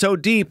Quinn is so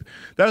deep.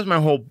 That was my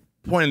whole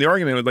point in the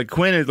argument. Like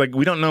Quinn is like,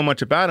 we don't know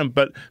much about him,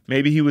 but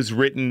maybe he was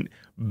written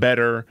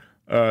better.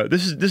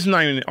 This is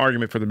not even an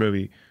argument for the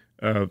movie,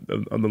 of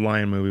the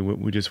Lion movie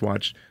we just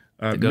watched.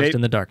 The Ghost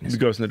in the Darkness. The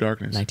Ghost in the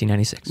Darkness.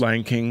 1996.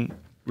 Lion King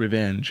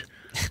Revenge.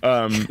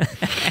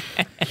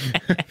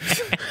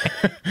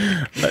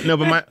 No,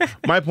 but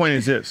my point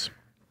is this,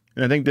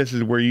 and I think this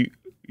is where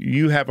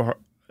you have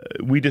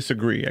we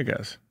disagree, I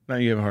guess. Now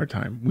you have a hard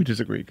time. We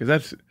disagree because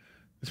that's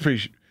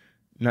pretty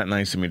not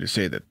nice of me to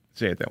say it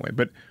that way.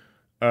 But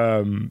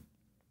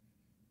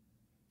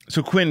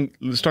so Quinn,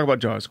 let's talk about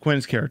Jaws.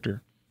 Quinn's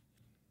character.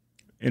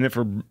 In it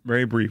for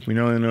very brief. We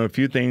know a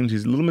few things.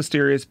 He's a little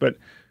mysterious, but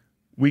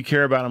we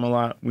care about him a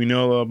lot. We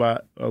know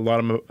about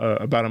him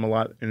a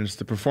lot, and it's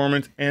the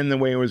performance and the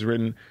way it was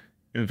written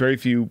in very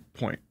few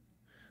points.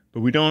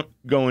 But we don't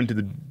go into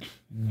the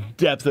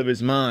depth of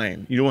his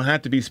mind. You don't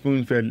have to be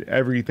spoon-fed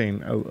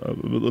everything, a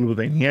little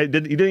thing. He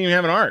didn't even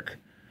have an arc.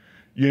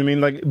 You know what I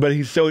mean? Like, but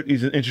he's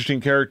an interesting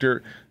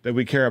character that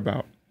we care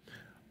about.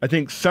 I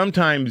think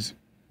sometimes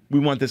we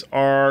want this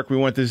arc. We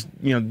want this,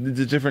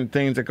 the different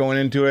things that going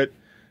into it.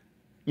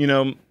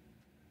 Come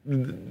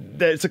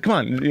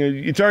on.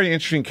 It's already an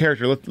interesting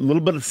character. A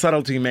little bit of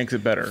subtlety makes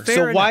it better.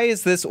 So why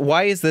is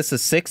this a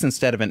 6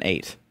 instead of an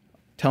 8?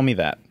 Tell me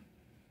that.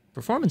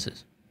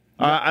 Performances.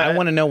 I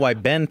want to know why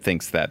Ben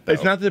thinks that, though.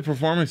 It's not the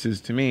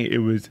performances to me. It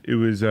was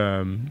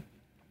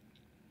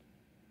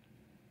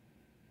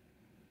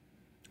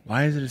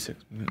why is it a 6?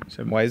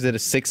 7? Why is it a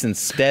 6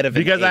 instead of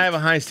an 8? Because I have a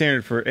high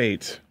standard for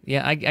 8.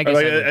 Yeah, I guess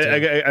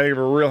I have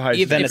a real high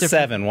standard. Then a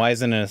 7. Why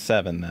isn't it a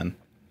 7 then?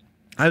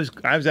 I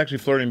was actually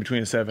flirting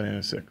between a 7 and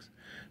a 6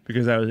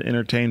 because I was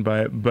entertained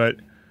by it, but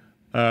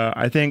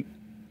I think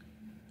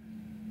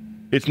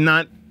it's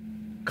not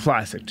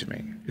classic to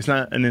me. It's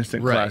not an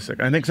instant classic.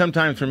 I think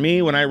sometimes for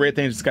me, when I rate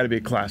things, it's got to be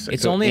a classic.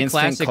 It's only a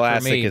classic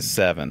for me. Is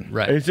 7.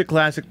 Right. It's a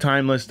classic,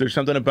 timeless. There's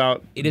something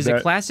about it is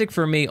a classic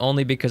for me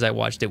only because I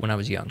watched it when I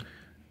was young.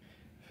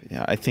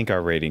 Yeah, I think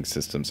our rating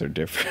systems are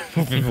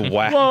different.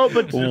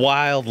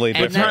 Wildly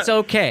different. And that's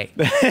okay.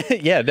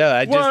 Yeah,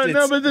 no,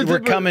 we're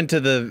coming to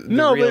the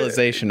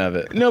realization of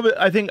it. No, but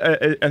I think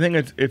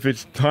if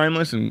it's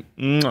timeless and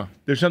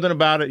there's something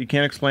about it, you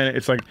can't explain it.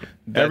 It's like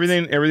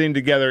everything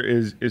together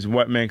is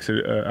what makes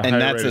it a high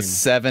and that's rating. a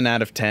 7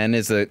 out of 10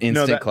 is an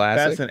instant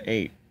classic? That's an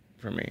 8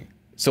 for me.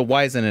 So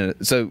why isn't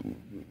it? So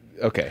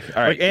okay,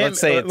 all right. Like, let's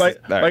say it's all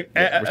right,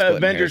 yeah,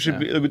 we're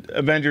splitting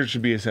Avengers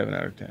should be a 7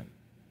 out of 10.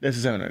 That's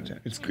a 7 out of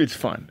 10. It's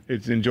fun.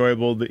 It's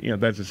enjoyable.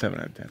 That's a 7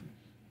 out of 10.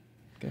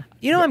 Okay.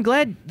 I'm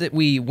glad that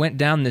we went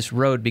down this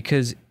road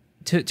because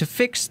to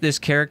fix this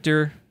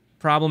character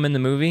problem in the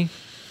movie,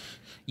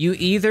 you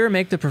either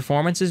make the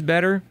performances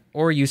better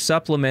or you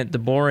supplement the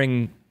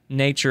boring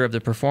nature of the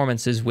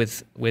performances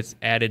with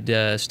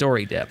added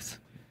story depth.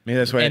 Yeah,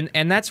 that's why.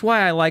 And that's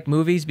why I like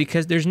movies,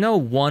 because there's no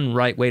one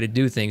right way to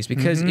do things.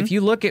 Because if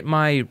you look at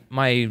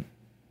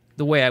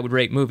the way I would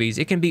rate movies,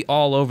 it can be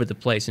all over the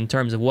place in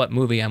terms of what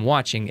movie I'm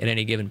watching at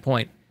any given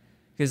point.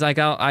 Because like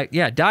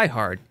Die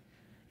Hard,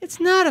 it's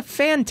not a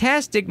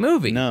fantastic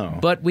movie. No.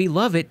 But we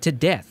love it to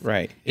death.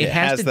 Right. It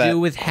has to that do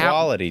with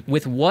quality.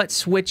 with what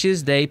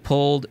switches they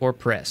pulled or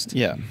pressed.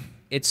 Yeah.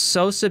 It's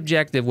so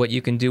subjective what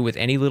you can do with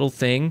any little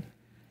thing,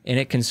 and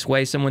it can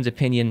sway someone's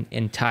opinion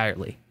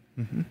entirely.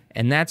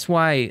 And that's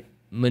why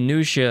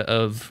minutia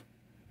of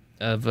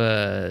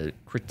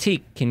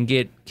critique can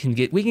get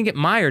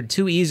mired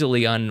too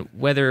easily on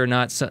whether or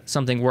not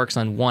something works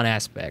on one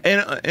aspect.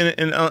 And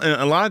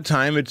a lot of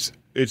time it's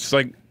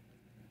like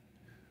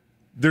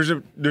there's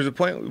a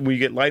point where you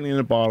get lightning in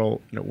a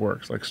bottle and it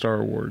works, like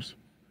Star Wars,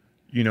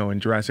 in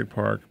Jurassic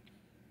Park,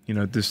 they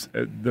don't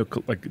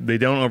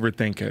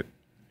overthink it.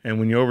 And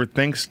when you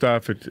overthink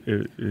stuff, it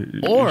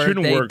shouldn't work. Or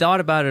they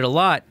thought about it a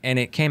lot and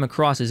it came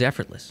across as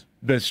effortless.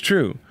 That's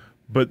true,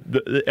 but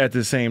at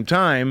the same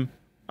time,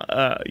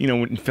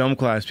 in film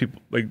class,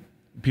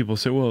 people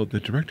say, "Well, the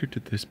director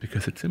did this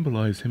because it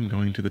symbolized him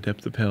going to the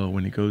depths of hell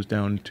when he goes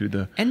down to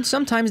the." And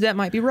sometimes that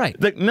might be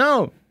right. Like,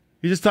 no,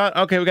 you just thought,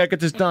 okay, we gotta get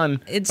this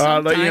done.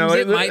 Sometimes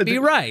it might be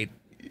right.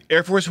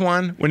 Air Force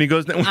One, when he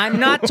goes down. I'm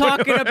not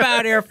talking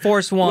about Air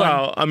Force One.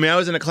 Well, I mean, I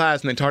was in a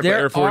class and they talked about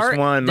Air Force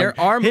One. There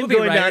are movie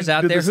writers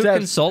out there who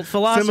consult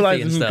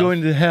philosophy and stuff.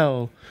 Going to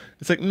hell.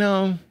 It's like,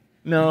 no.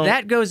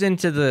 That goes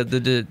into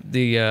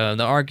the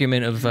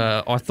argument of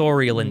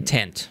authorial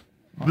intent.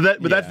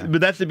 But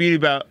that's the beauty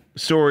about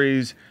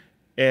stories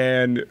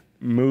and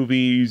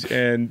movies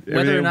and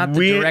whether or not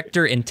the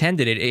director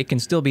intended it, it can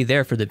still be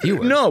there for the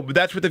viewer. No, but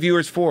that's what the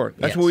viewer's for.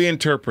 That's what we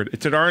interpret.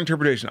 It's our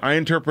interpretation. I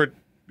interpret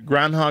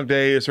Groundhog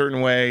Day a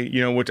certain way,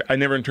 which I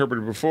never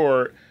interpreted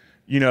before,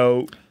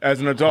 as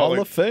an adult.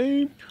 Hall of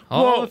Fame.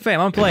 Hall of Fame.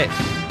 I'm gonna play it.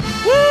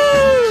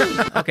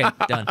 Woo! Okay,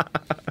 done.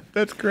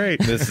 That's great.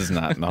 This is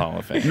not in the Hall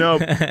of Fame. No,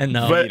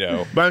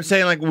 no. But I'm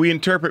saying, like, we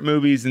interpret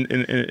movies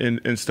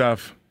and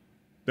stuff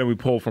that we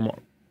pull from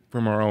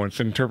our own. It's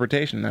an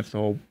interpretation. That's the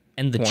whole.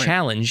 And the point.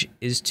 challenge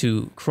is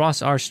to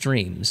cross our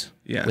streams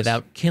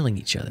without killing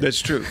each other. That's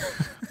true.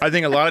 I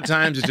think a lot of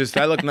times it's just,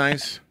 I look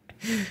nice.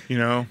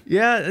 Yeah,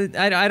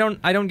 I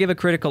don't give a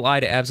critical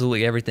eye to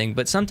absolutely everything,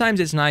 but sometimes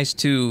it's nice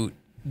to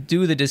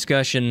do the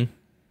discussion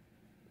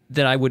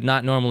that I would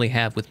not normally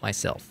have with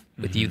myself,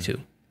 with you two.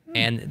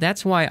 And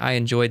that's why I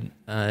enjoyed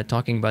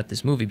talking about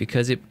this movie,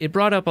 because it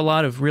brought up a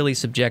lot of really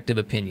subjective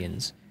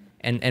opinions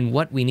and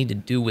what we need to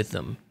do with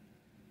them.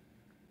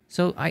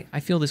 So I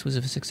feel this was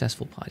a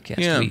successful podcast.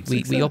 Yeah,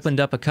 we opened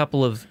up a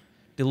couple of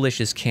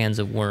delicious cans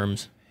of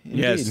worms.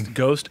 Yes,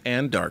 Ghost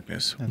and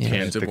Darkness.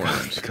 Cans of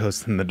worms.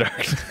 Ghost in the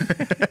darkness.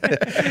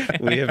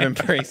 We have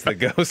embraced the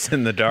ghost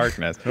in the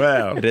darkness.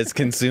 Wow. It has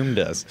consumed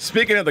us.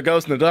 Speaking of the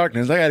ghost in the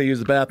darkness, I got to use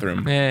the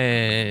bathroom.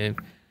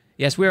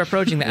 Yes, we're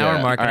approaching the hour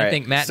mark, and right. I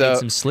think Matt needs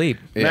some sleep.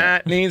 Yeah.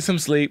 Matt needs some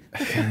sleep.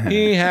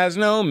 He has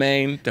no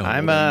mane.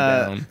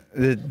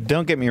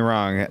 Don't get me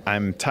wrong.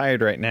 I'm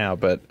tired right now,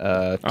 but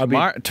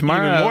tomorrow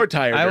even more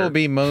tired. I will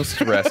be most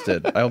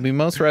rested. I will be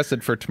most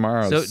rested for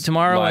tomorrow's. So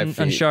tomorrow live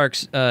on feed.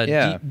 Sharks,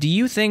 do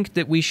you think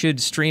that we should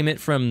stream it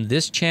from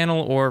this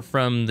channel or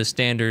from the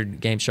standard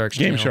Game Sharks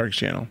channel? Game Sharks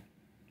channel.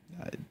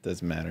 It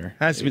doesn't matter.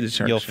 Has to be the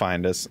Sharks. You'll channel.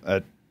 find us.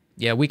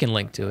 Yeah, we can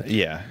link to it.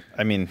 Yeah,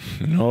 I mean,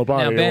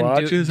 nobody now, Ben,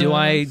 watches do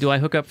I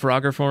us. hook up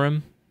Frogger for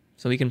him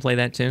so he can play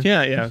that too?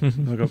 Yeah.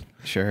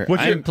 sure.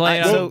 What's your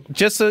play? So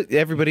just so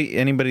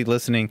anybody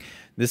listening,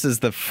 this is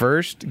the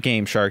first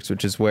Game Sharks,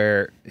 which is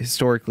where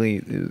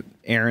historically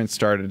Aaron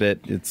started it.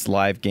 It's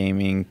live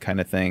gaming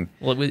kind of thing.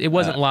 Well, it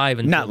wasn't live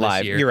until not this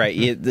live. year. You're right.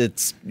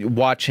 It's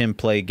watch him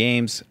play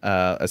games,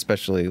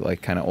 especially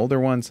like kind of older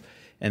ones.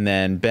 And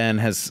then Ben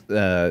has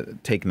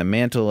taken the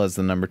mantle as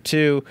the number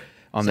 2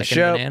 on the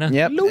show. Banana.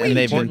 Yep. And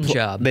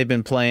They've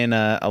been playing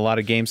a lot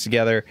of games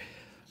together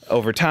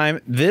over time.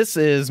 This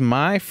is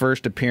my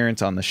first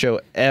appearance on the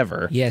show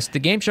ever. Yes, the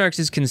Game Sharks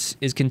is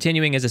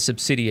continuing as a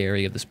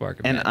subsidiary of the Spark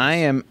of Madness. And I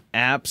am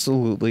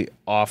absolutely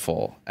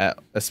awful at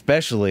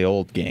especially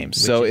old games.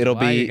 Which so is it'll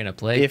why be, you're gonna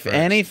play if first.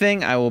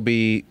 anything, I will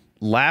be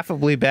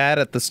laughably bad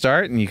at the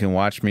start, and you can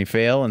watch me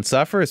fail and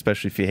suffer,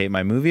 especially if you hate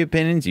my movie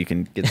opinions. You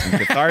can get some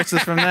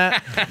catharsis from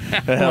that.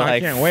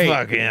 I can't wait.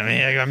 Fuck him,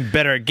 I'm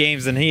better at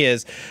games than he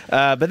is.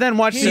 But then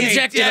watch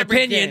Subjective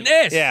opinion,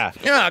 this. Yeah.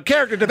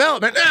 Character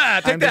development.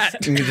 Take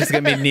that. You're just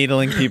going to be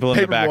needling people in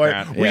the Paperboy.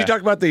 background. When you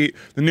talk about the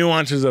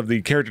nuances of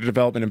the character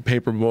development in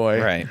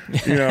Paperboy. Right.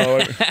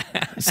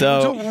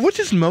 So what's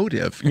his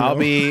motive? I'll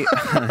be,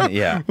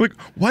 yeah. Like,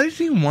 why does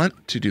he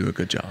want to do a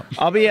good job?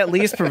 I'll be at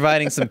least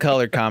providing some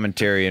color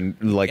commentary and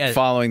and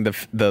following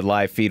the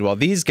live feed while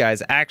these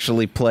guys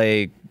actually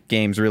play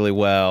games really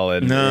well.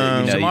 And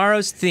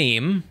tomorrow's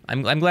theme.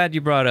 I'm glad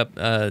you brought up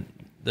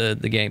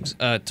the games.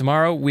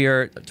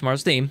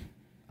 Tomorrow's theme.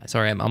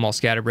 Sorry, I'm all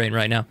scatterbrained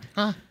right now.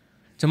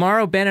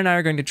 Tomorrow, Ben and I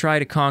are going to try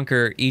to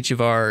conquer each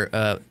of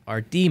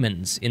our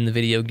demons in the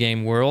video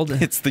game world.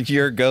 It's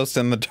your ghost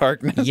in the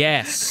darkness.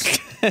 Yes.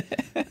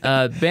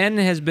 Ben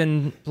has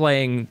been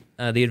playing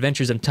The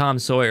Adventures of Tom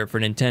Sawyer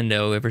for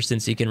Nintendo ever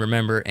since he can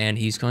remember, and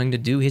he's going to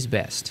do his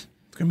best.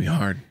 It's going to be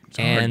hard. It's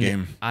a hard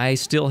game. I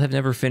still have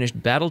never finished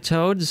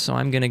Battletoads, so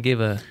I'm going to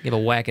give a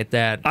whack at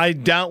that. I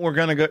doubt we're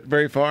going to go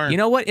very far. You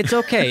know what? It's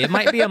okay. It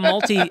might be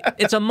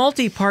it's a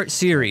multi-part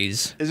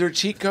series. Is there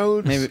cheat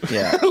codes? Maybe,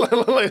 yeah.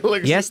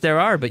 Yes,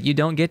 there are, but you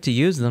don't get to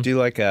use them. Do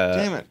like a...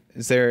 Damn it.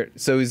 Is there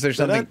something?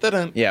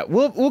 Dun-dun-dun-dun. Yeah,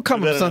 we'll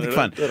come up with something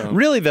fun.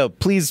 Really though,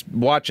 please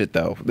watch it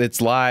though.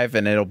 It's live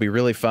and it'll be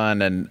really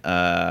fun and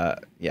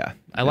yeah.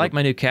 I like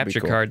my new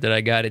capture card that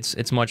I got.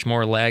 It's much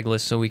more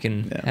lagless, so we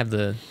can have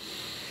the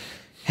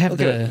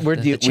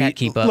chat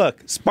keep up.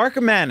 Look, Spark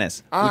of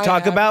Madness. We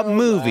talk about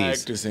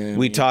movies.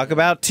 We talk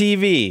about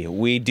TV.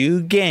 We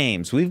do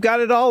games. We've got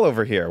it all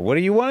over here. What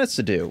do you want us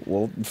to do?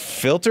 We'll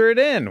filter it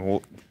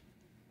in.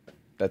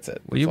 That's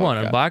it. What do you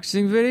want?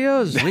 Unboxing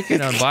videos? We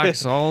can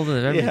unbox all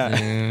the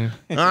everything.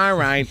 Yeah. All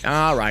right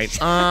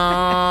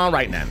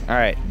then. All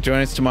right.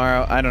 Join us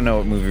tomorrow. I don't know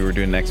what movie we're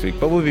doing next week,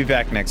 but we'll be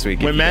back next week.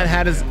 When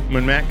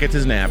Matt gets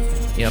his nap.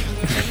 Yep.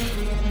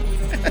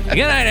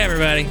 Good night,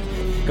 everybody.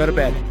 Go to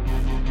bed.